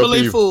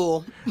miserably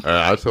full.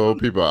 I tell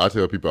people all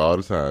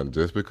the time,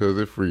 just because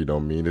it's free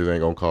don't mean it ain't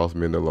gonna cost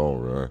me in the long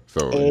run.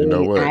 So you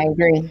know what? I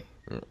agree.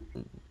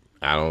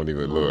 I don't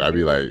even look. I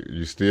be like,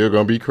 you still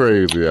gonna be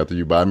crazy after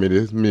you buy me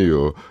this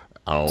meal.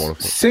 I don't want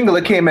to. Single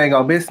Akeem ain't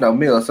gonna miss no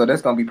meal, so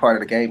that's gonna be part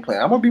of the game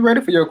plan. I'm gonna be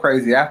ready for your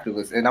crazy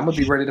afterwards, and I'm gonna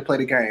be ready to play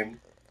the game.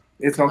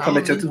 It's gonna come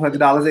at your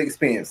 $200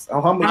 expense.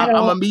 I'm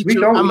gonna meet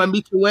you. I'm gonna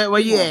meet you where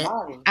you at.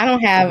 I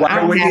don't have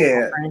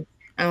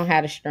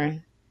the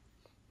strength.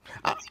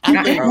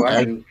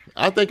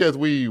 I think as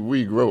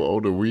we grow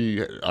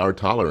older, our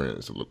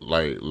tolerance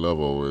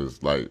level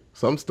is like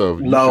some stuff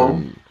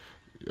low.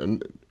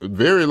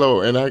 Very low,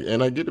 and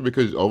I get it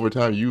because over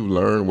time you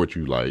learn what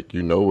you like,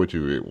 you know what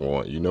you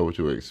want, you know what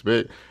you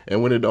expect,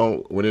 and when it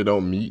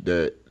don't meet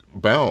that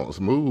bounce,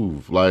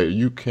 move. Like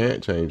you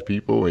can't change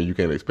people, and you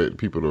can't expect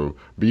people to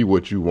be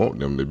what you want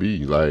them to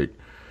be. Like,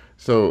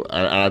 so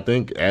I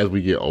think as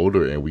we get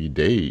older and we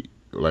date,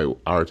 like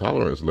our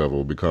tolerance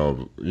level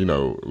becomes,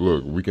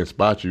 look, we can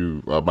spot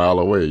you a mile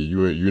away.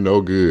 You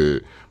know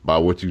good by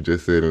what you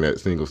just said in that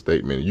single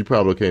statement. You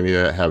probably can't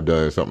even have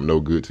done something no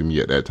good to me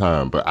at that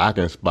time, but I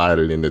can spot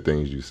it in the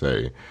things you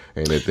say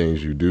and the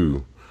things you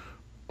do.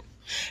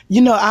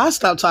 I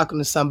stopped talking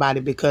to somebody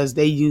because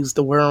they used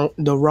the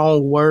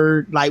wrong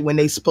word, like when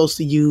they supposed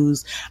to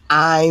use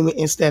I'm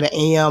instead of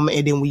am,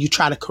 and then when you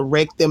try to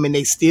correct them and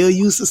they still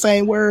use the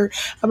same word,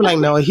 I'm like,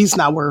 no, he's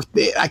not worth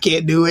it. I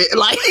can't do it.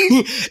 Like,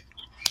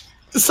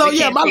 so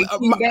yeah, right,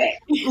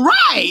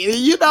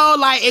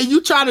 and you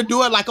try to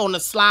do it like on the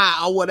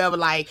slide or whatever,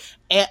 like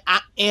I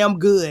am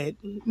good.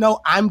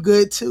 No, I'm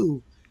good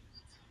too.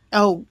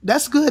 Oh,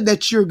 that's good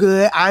that you're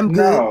good. I'm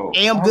good.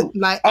 Am good.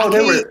 Like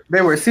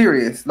they were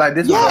serious. Like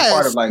this was a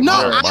part of like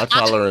my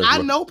tolerance.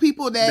 I know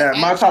people that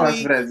my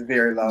tolerance for that is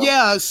very low.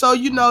 Yeah, so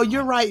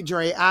you're right,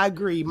 Dre. I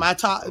agree. My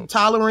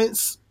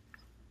tolerance.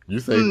 You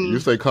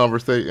say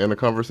conversate in a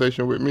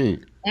conversation with me.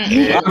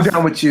 I'm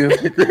done with you.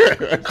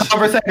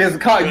 Conversate is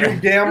you're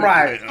damn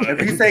right.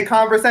 If you say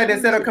conversate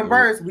instead of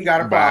converse, we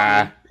got a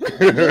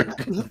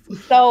problem.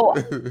 So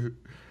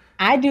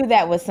I do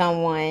that with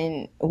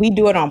someone. We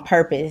do it on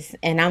purpose.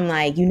 And I'm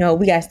like, we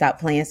got to stop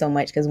playing so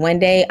much because one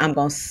day I'm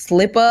going to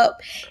slip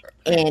up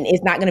and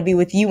it's not going to be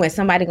with you. And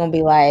somebody going to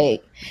be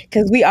like,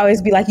 because we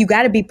always be like, you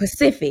got to be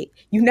Pacific.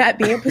 You're not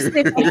being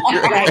Pacific.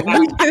 Like,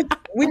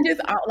 we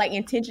just like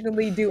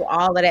intentionally do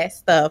all of that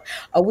stuff.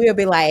 Or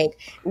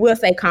we'll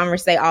say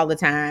conversate all the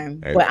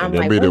time. But I'm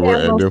like, one day I'm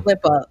going to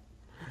slip up.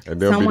 And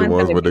they'll be the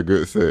ones with the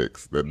good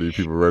sex that these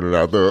people running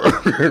out there.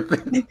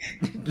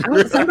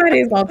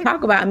 Somebody's going to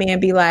talk about me and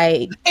be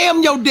like,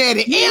 am your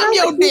daddy, am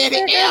your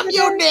daddy, am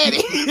your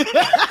daddy.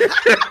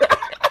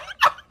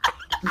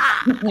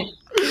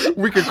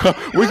 We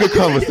can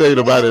conversate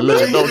about it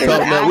later. Don't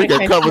talk now. We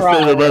can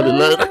conversate about it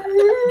later.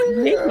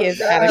 Nikki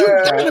is out of You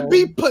control. gotta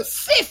be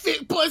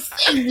Pacific.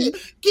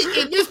 Get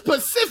in this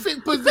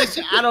Pacific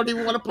position. I don't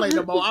even want to play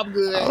no more. I'm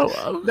good.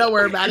 Don't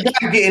worry about it. You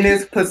gotta get in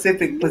this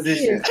Pacific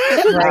position.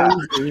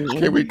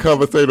 Can we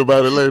conversate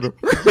about it later?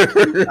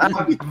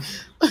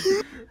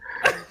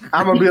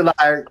 I'm gonna be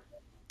like,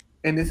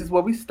 and this is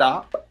where we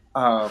stop.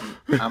 I'm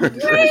gonna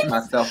just finish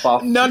myself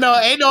off. No,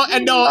 ain't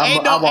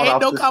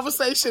no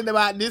conversation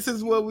about this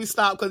is where we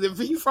stop. Because if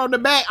he's from the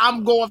back,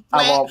 I'm going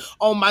flat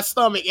on my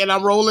stomach and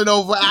I'm rolling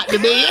over out the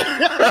bed.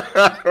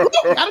 Gotta go.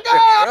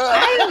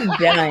 I am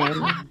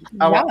done.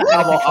 I'm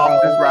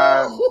off this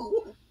ride.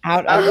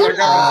 Out of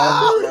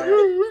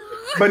control.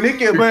 But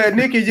Nikki,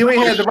 you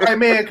ain't had the right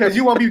man because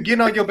you won't be getting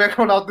on your back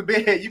on off the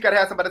bed. You gotta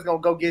have somebody that's gonna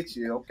go get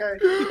you, okay?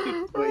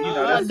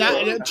 But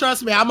that's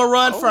trust me, I'm gonna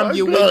run from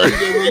you when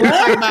you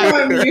talk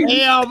about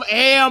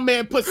Ham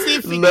and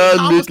Pacific.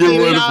 Not Nikki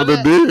running for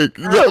the dick.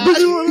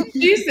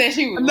 She said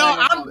she was.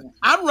 No,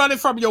 I'm running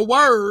from your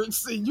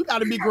words. You got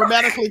to be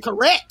grammatically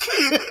correct.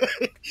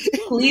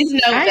 Please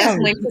note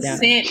that's when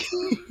consent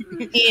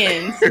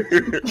ends.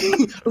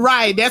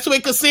 Right, that's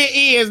when consent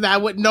ends. Now,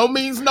 with no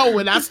means no.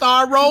 When I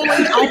start rolling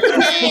off the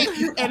bed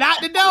and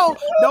out the door,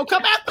 don't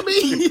come after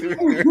me.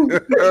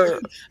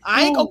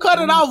 I ain't gonna cut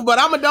it off, but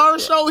I'm a darn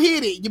sure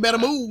hit it. You better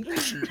move.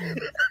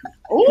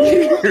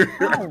 Ooh.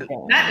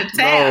 Not the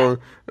towel.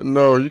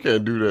 No, you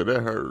can't do that.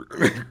 That hurt.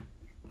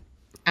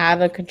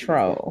 Out of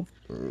control.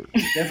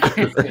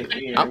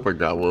 I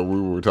forgot what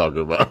we were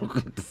talking about.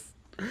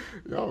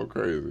 Y'all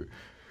crazy.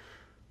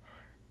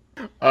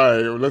 All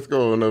right, let's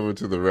go on over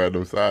to the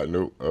random side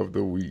note of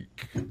the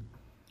week.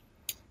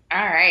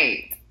 All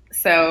right.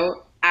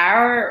 So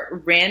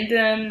our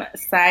random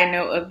side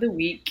note of the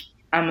week,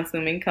 I'm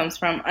assuming, comes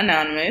from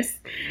Anonymous.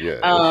 Yes.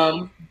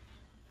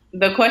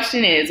 The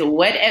question is,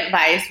 what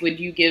advice would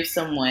you give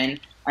someone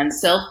on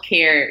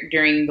self-care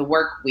during the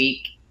work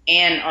week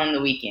and on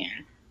the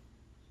weekend?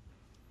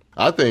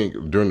 I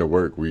think during the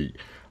work week,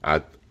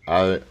 I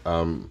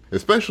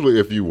especially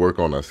if you work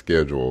on a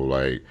schedule,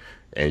 like,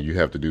 and you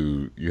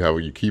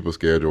keep a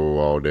schedule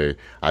all day,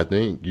 I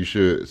think you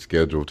should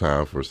schedule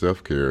time for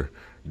self-care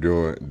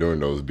during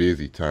those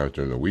busy times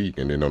during the week.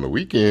 And then on the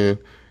weekend,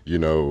 you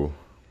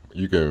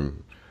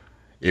can,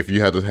 if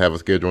you have to have a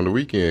schedule on the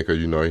weekend because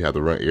you have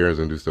to run errands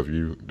and do stuff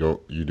you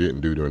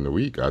didn't do during the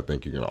week, I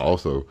think you can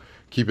also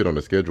keep it on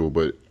the schedule,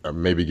 but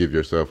maybe give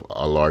yourself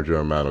a larger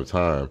amount of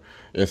time.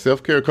 And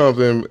self-care comes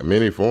in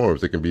many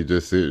forms. It can be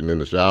just sitting in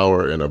the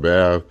shower, in a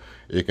bath.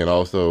 It can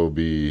also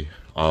be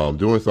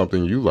doing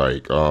something you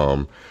like.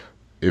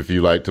 If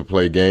you like to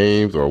play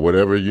games or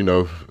whatever,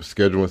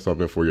 scheduling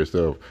something for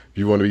yourself. If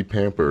you want to be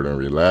pampered and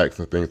relax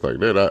and things like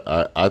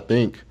that, I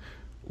think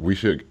we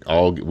should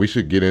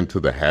get into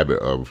the habit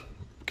of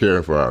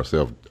caring for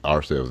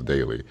ourselves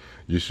daily.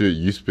 You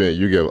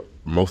give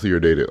most of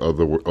your day to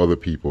other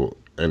people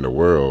in the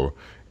world,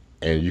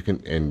 and you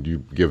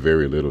give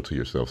very little to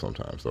yourself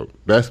sometimes. So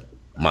that's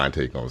my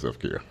take on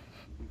self-care.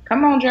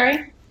 Come on,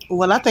 Dre.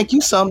 Well, I think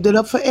you summed it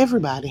up for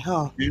everybody,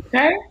 huh?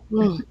 Okay.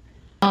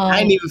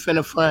 I ain't even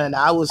finna front.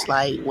 I was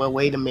like, well,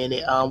 wait a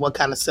minute. What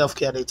kind of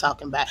self-care they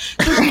talking about?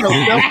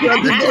 Self-care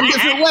in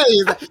different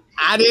ways.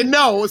 I didn't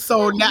know.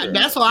 So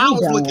that's why I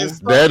was looking.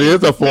 That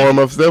is a form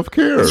of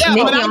self-care. Yeah,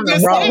 but I'm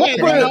just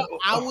saying.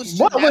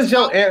 What was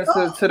your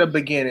answer to the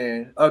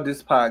beginning of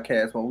this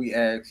podcast when we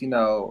asked,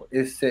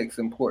 is sex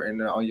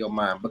important on your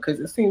mind?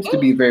 Because it seems to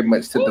be very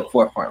much to the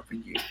forefront for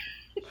you.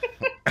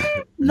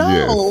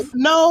 No.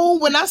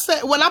 When I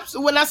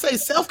say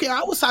self-care,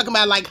 I was talking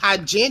about like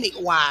hygienic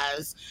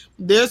wise.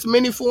 There's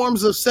many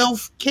forms of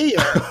self-care.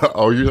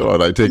 Oh, you are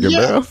like taking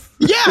baths?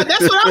 Yeah, that's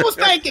what I was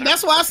thinking.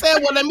 That's why I said,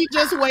 well, let me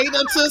just wait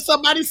until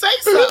somebody say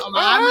something.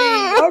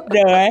 I'm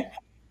done.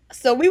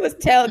 So we was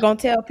gonna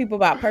tell people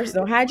about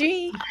personal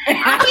hygiene.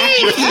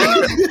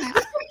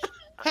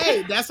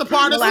 Hey, that's a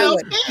part of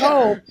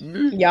self-care.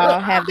 Y'all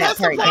have that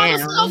part down.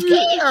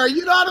 Self-care,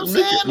 you know what I'm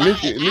saying?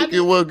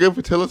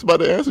 Nikki, tell us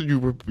about the answer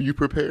you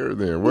prepared.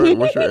 Then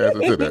what's your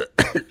answer to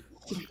that?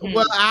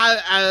 Well,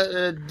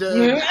 I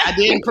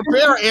didn't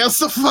prepare an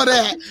answer for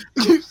that.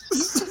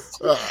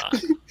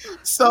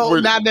 So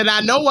now that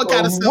I know what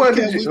kind of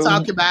self-care we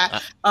talk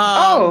about,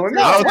 I'm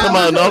talking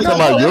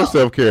about your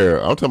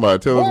self-care. I'm talking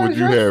about tell us what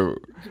you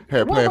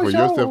had planned for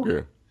your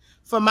self-care.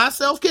 For my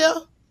self-care.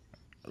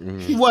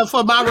 What,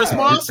 for my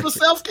response for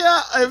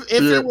self-care?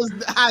 If it was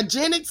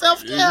hygienic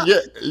self-care?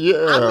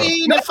 Yeah. I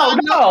mean,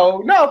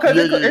 no, because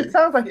it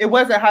sounds like it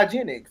wasn't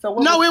hygienic. So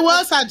it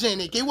was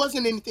hygienic. It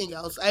wasn't anything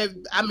else. I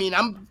mean,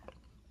 I'm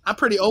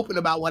pretty open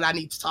about what I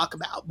need to talk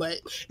about, but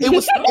it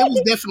was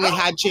definitely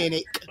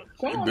hygienic.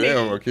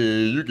 Damn,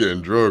 okay, you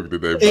getting drugged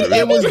today.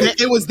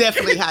 It was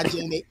definitely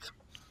hygienic.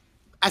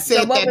 I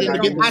said that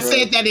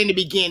in the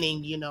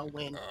beginning,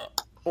 when.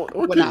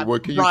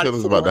 What can you tell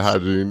us about the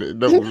hygiene?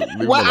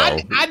 Well,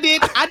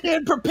 I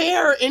didn't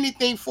prepare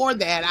anything for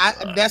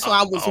that. That's why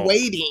I was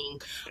waiting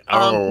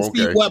to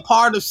see what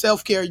part of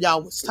self-care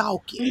y'all was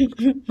talking.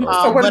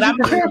 So what did you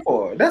prepare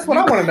for? That's what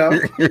I want to know.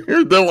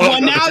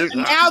 Well,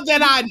 now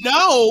that I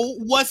know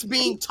what's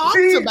being talked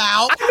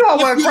about,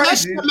 if you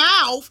hush your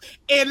mouth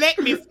and let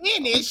me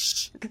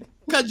finish,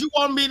 because you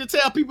want me to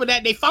tell people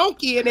that they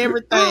funky and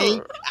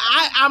everything,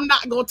 I'm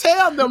not going to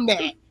tell them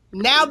that.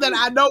 Now that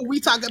I know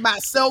we talk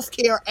about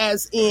self-care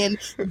as in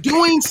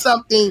doing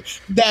something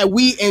that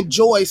we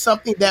enjoy,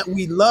 something that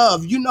we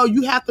love,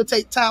 you have to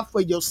take time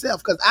for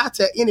yourself, because I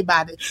tell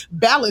anybody,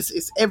 balance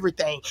is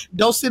everything.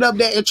 Don't sit up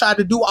there and try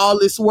to do all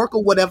this work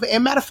or whatever.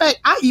 And matter of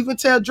fact, I even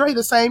tell Dre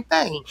the same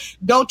thing.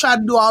 Don't try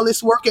to do all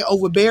this work and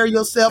overbear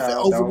yourself and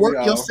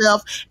overwork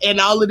yourself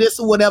and all of this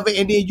or whatever.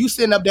 And then you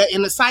sitting up there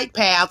in the psych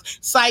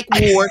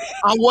ward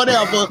or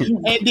whatever.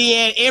 And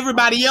then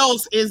everybody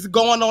else is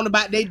going on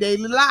about their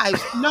daily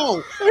lives. No.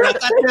 Like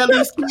I tell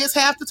these kids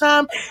half the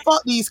time,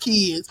 fuck these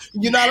kids.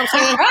 You know what I'm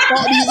saying?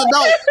 Fuck these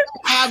adults.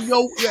 Have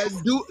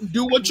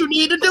do what you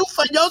need to do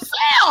for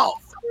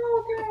yourself.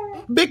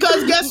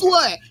 Because guess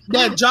what?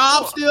 That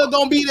job's still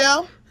gonna be there.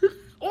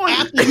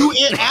 After you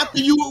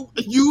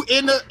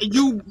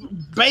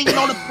banging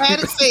on the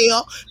padded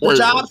cell, the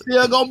job's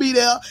still gonna be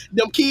there.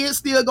 Them kids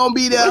still gonna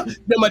be there.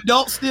 Them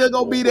adults still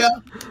gonna be there.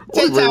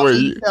 Take time for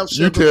yourself,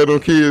 you tell them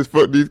kids,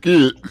 fuck these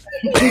kids.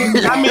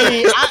 I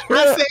mean,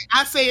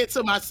 I say it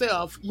to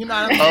myself. You know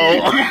what I'm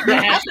saying?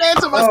 I say it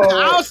to myself.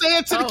 I don't say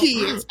it to the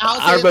kids.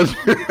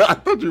 I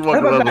thought you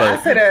wanted to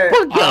like, fuck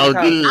y'all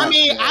kids. I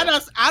mean,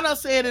 I done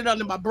said it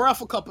under my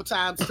breath a couple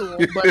times to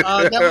them, but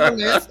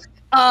nevertheless.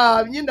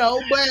 But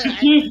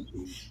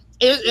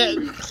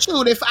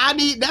shoot, if I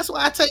need, that's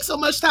why I take so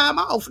much time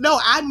off. No,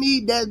 I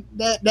need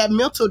that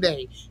mental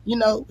day.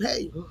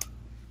 Hey,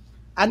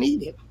 I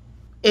need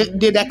it.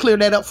 Did that clear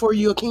that up for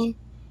you, Akeem?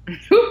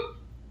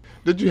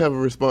 Did you have a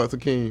response,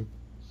 Akeem?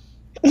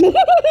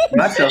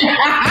 Myself.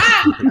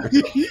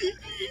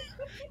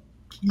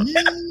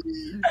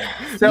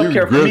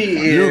 Self-care for me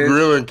is... You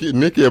grilling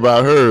Nikki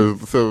about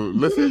hers, so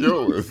let's hear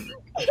yours.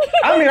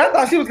 I mean, I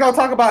thought she was going to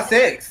talk about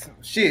sex.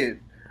 Shit.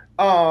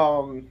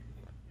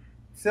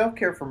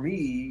 Self-care for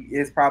me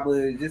is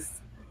probably just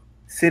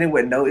sitting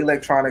with no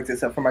electronics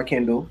except for my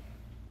Kindle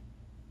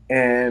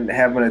and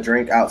having a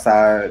drink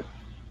outside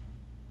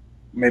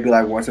maybe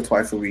like once or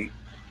twice a week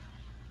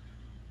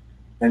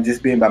and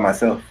just being by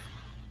myself.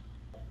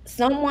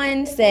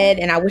 Someone said,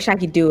 and I wish I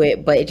could do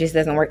it, but it just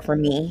doesn't work for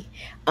me.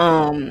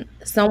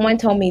 Someone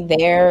told me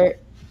their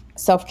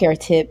self-care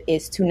tip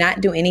is to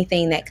not do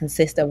anything that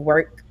consists of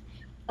work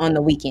on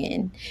the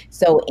weekend.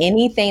 So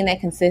anything that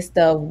consists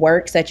of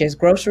work, such as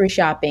grocery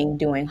shopping,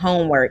 doing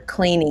homework,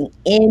 cleaning,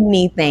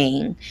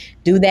 anything,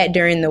 do that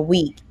during the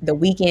week. The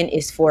weekend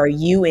is for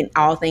you and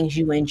all things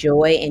you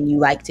enjoy and you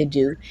like to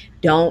do.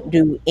 Don't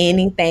do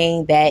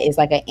anything that is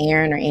like an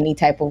errand or any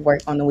type of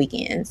work on the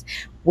weekends,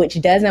 which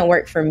doesn't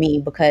work for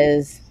me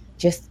because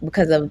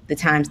of the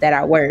times that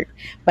I work.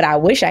 But I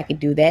wish I could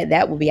do that.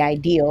 That would be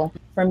ideal.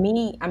 For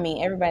me, I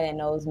mean, everybody that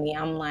knows me,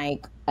 I'm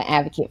like an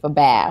advocate for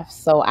baths.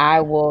 So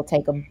I will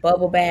take a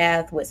bubble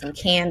bath with some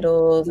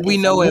candles. We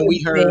know and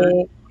we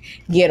heard.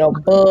 Get a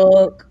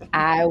book.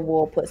 I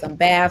will put some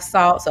bath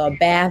salts or a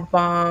bath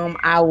bomb.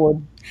 I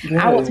will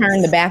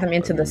turn the bathroom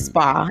into the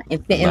spa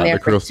and sit in there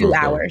for 2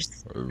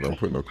 hours. Don't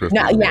put no crystals.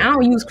 No, I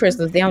don't use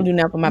crystals. They don't do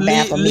nothing for my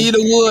bathroom. Leave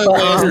the wood.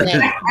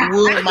 The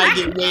wood might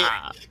get wet.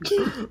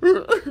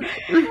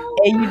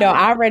 And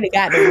I already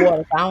got the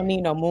water, so I don't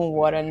need no moon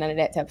water, none of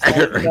that type of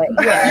stuff.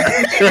 But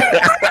yeah.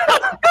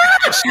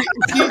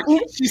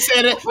 She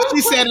said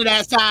it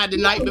outside the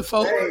night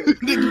before.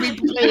 Didn't be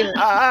prepared.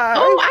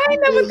 I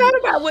ain't never thought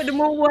about what the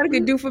moon water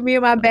could do for me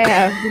in my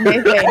bath.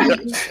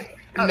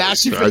 Now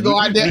she finna go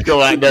out there. You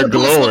go out there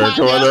glowing.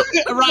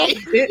 Right.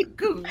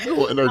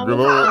 Go in there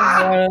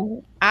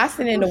glowing. I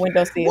sit in the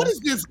windowsill. What is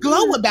this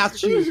glow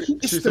about you?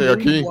 She said,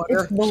 Akeem,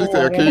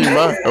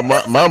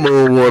 my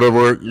moon water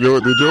work. Did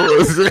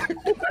yours?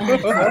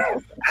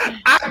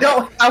 I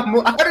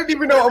didn't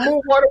even know what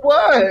moon water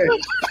was.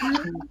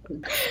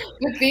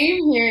 The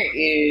theme here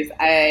is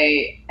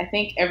I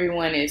think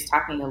everyone is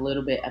talking a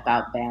little bit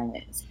about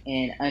balance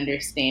and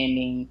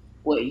understanding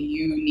what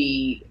you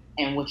need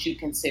and what you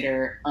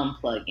consider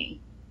unplugging.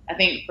 I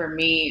think for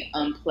me,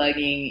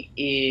 unplugging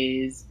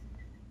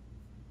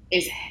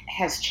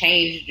has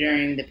changed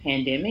during the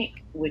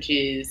pandemic, which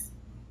is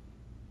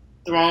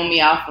thrown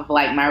me off of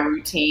like my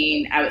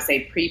routine. I would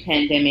say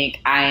pre-pandemic,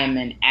 I am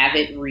an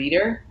avid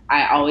reader.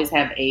 I always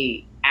have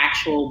a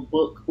actual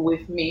book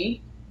with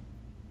me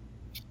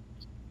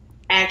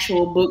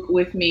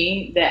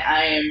that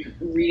I am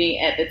reading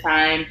at the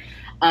time.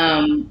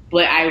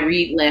 But I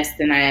read less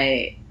than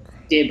I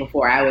did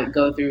before. I would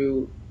go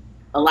through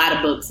a lot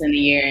of books in a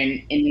year,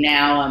 and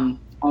now I'm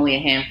only a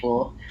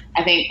handful.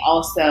 I think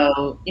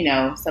also,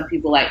 some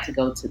people like to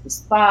go to the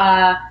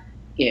spa,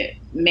 get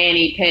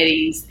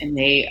mani-pedis, and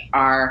they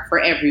are for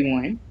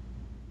everyone.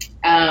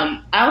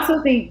 I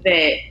also think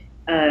that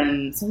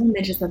someone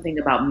mentioned something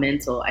about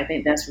mental. I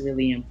think that's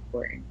really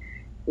important.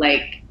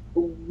 Like,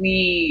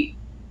 we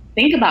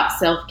think about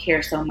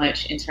self-care so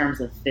much in terms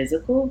of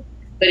physical,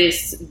 but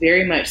it's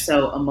very much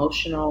so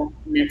emotional,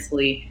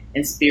 mentally,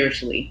 and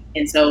spiritually.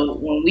 And so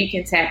when we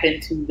can tap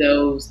into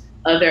those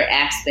other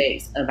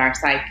aspects of our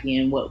psyche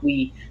and what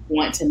we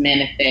want to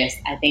manifest,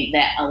 I think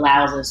that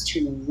allows us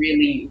to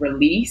really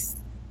release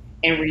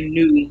and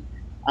renew,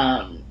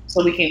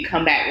 so we can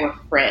come back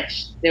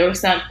refreshed. There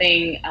was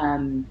something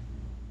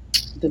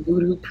the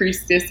voodoo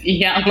priestess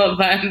Iyanla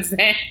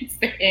Vanzant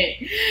said.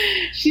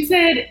 She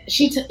said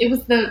it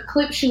was the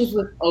clip. She was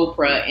with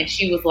Oprah, and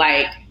she was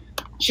like,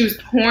 she was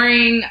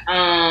pouring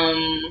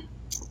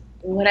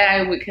what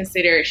I would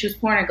consider. She was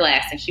pouring a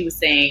glass, and she was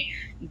saying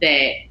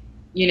that,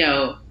 you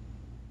know,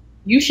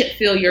 you should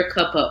fill your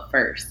cup up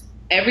first.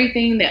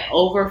 Everything that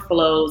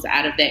overflows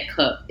out of that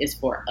cup is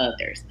for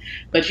others,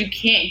 but you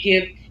can't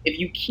give if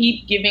you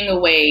keep giving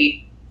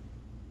away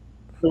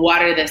the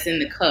water that's in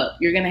the cup,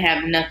 you're going to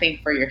have nothing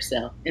for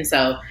yourself. And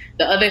so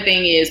the other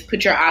thing is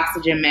put your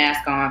oxygen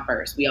mask on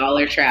first. We all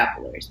are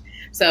travelers.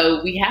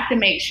 So we have to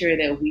make sure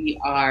that we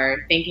are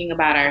thinking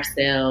about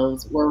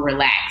ourselves. We're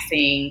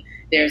relaxing.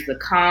 There's the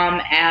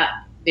Calm app.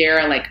 There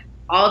are like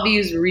all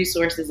these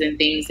resources and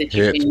things that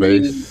you can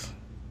use.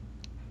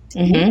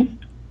 Mm-hmm.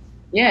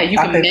 Yeah, you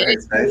can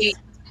meditate.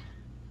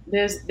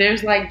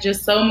 There's like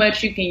just so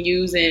much you can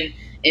use and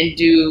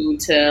do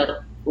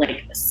to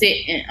like sit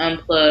and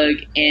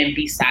unplug and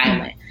be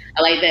silent.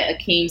 I like that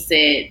Akeem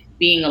said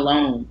being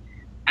alone.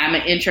 I'm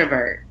an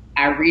introvert.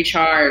 I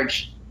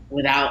recharge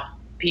without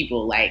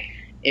people. Like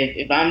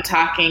if I'm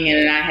talking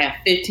and I have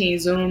 15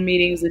 Zoom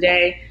meetings a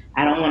day,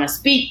 I don't want to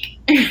speak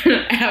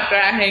after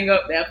I hang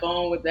up that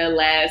phone with that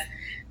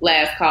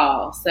last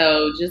call.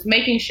 So just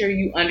making sure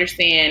you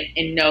understand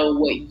and know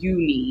what you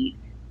need,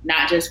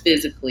 not just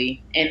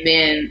physically, and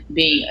then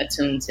being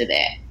attuned to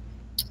that.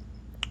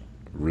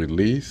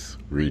 Release,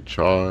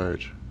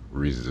 recharge,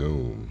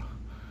 resume.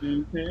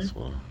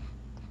 Mm-hmm.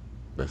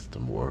 That's the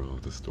moral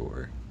of the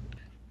story.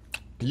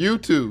 You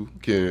too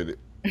can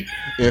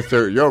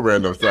insert your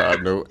random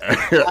side note.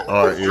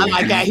 I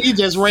like how he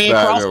just ran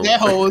across that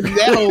whole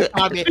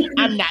comment.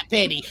 I'm not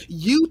petty.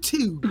 You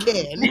too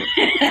can.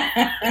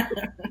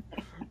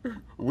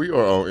 We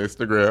are on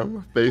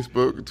Instagram,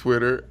 Facebook,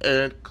 Twitter,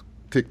 and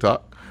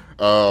TikTok.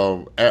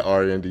 At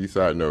RND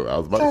side note. I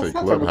was about to say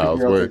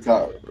Clubhouse,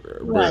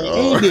 right?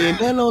 Ain't been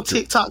nothing on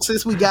TikTok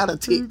since we got a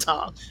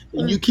TikTok,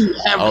 and you keep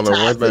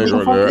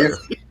advertising.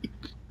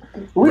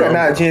 We are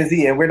not Gen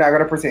Z, and we're not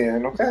going to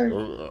pretend. Okay.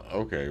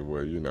 Okay.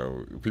 Well, you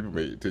know, people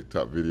make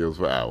TikTok videos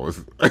for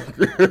hours.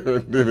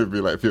 Then it'd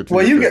be like 15.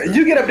 Well, you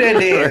get up there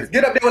and dance.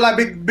 Get up there with like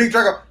big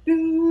Draco.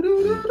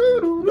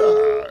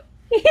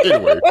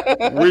 Anyway,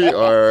 we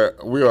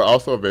are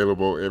also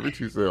available every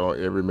Tuesday on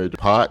every major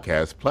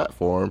podcast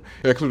platform,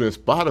 including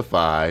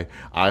Spotify,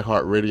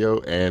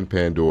 iHeartRadio, and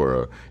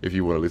Pandora. If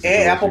you want to listen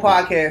and to Apple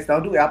Podcasts,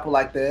 don't do Apple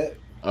like that.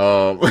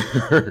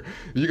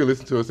 You can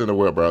listen to us in the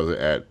web browser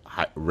at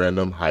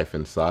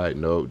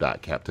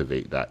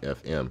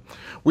random-sidenote.captivate.fm.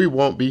 We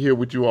won't be here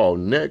with you all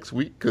next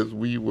week because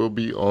we will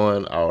be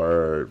on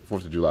our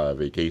 4th of July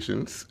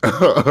vacations.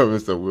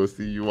 So we'll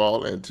see you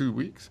all in 2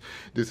 weeks.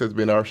 This has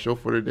been our show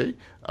for today.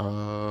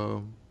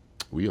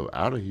 We are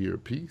out of here.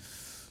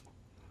 Peace.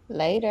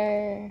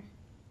 Later.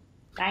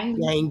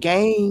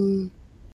 Gang.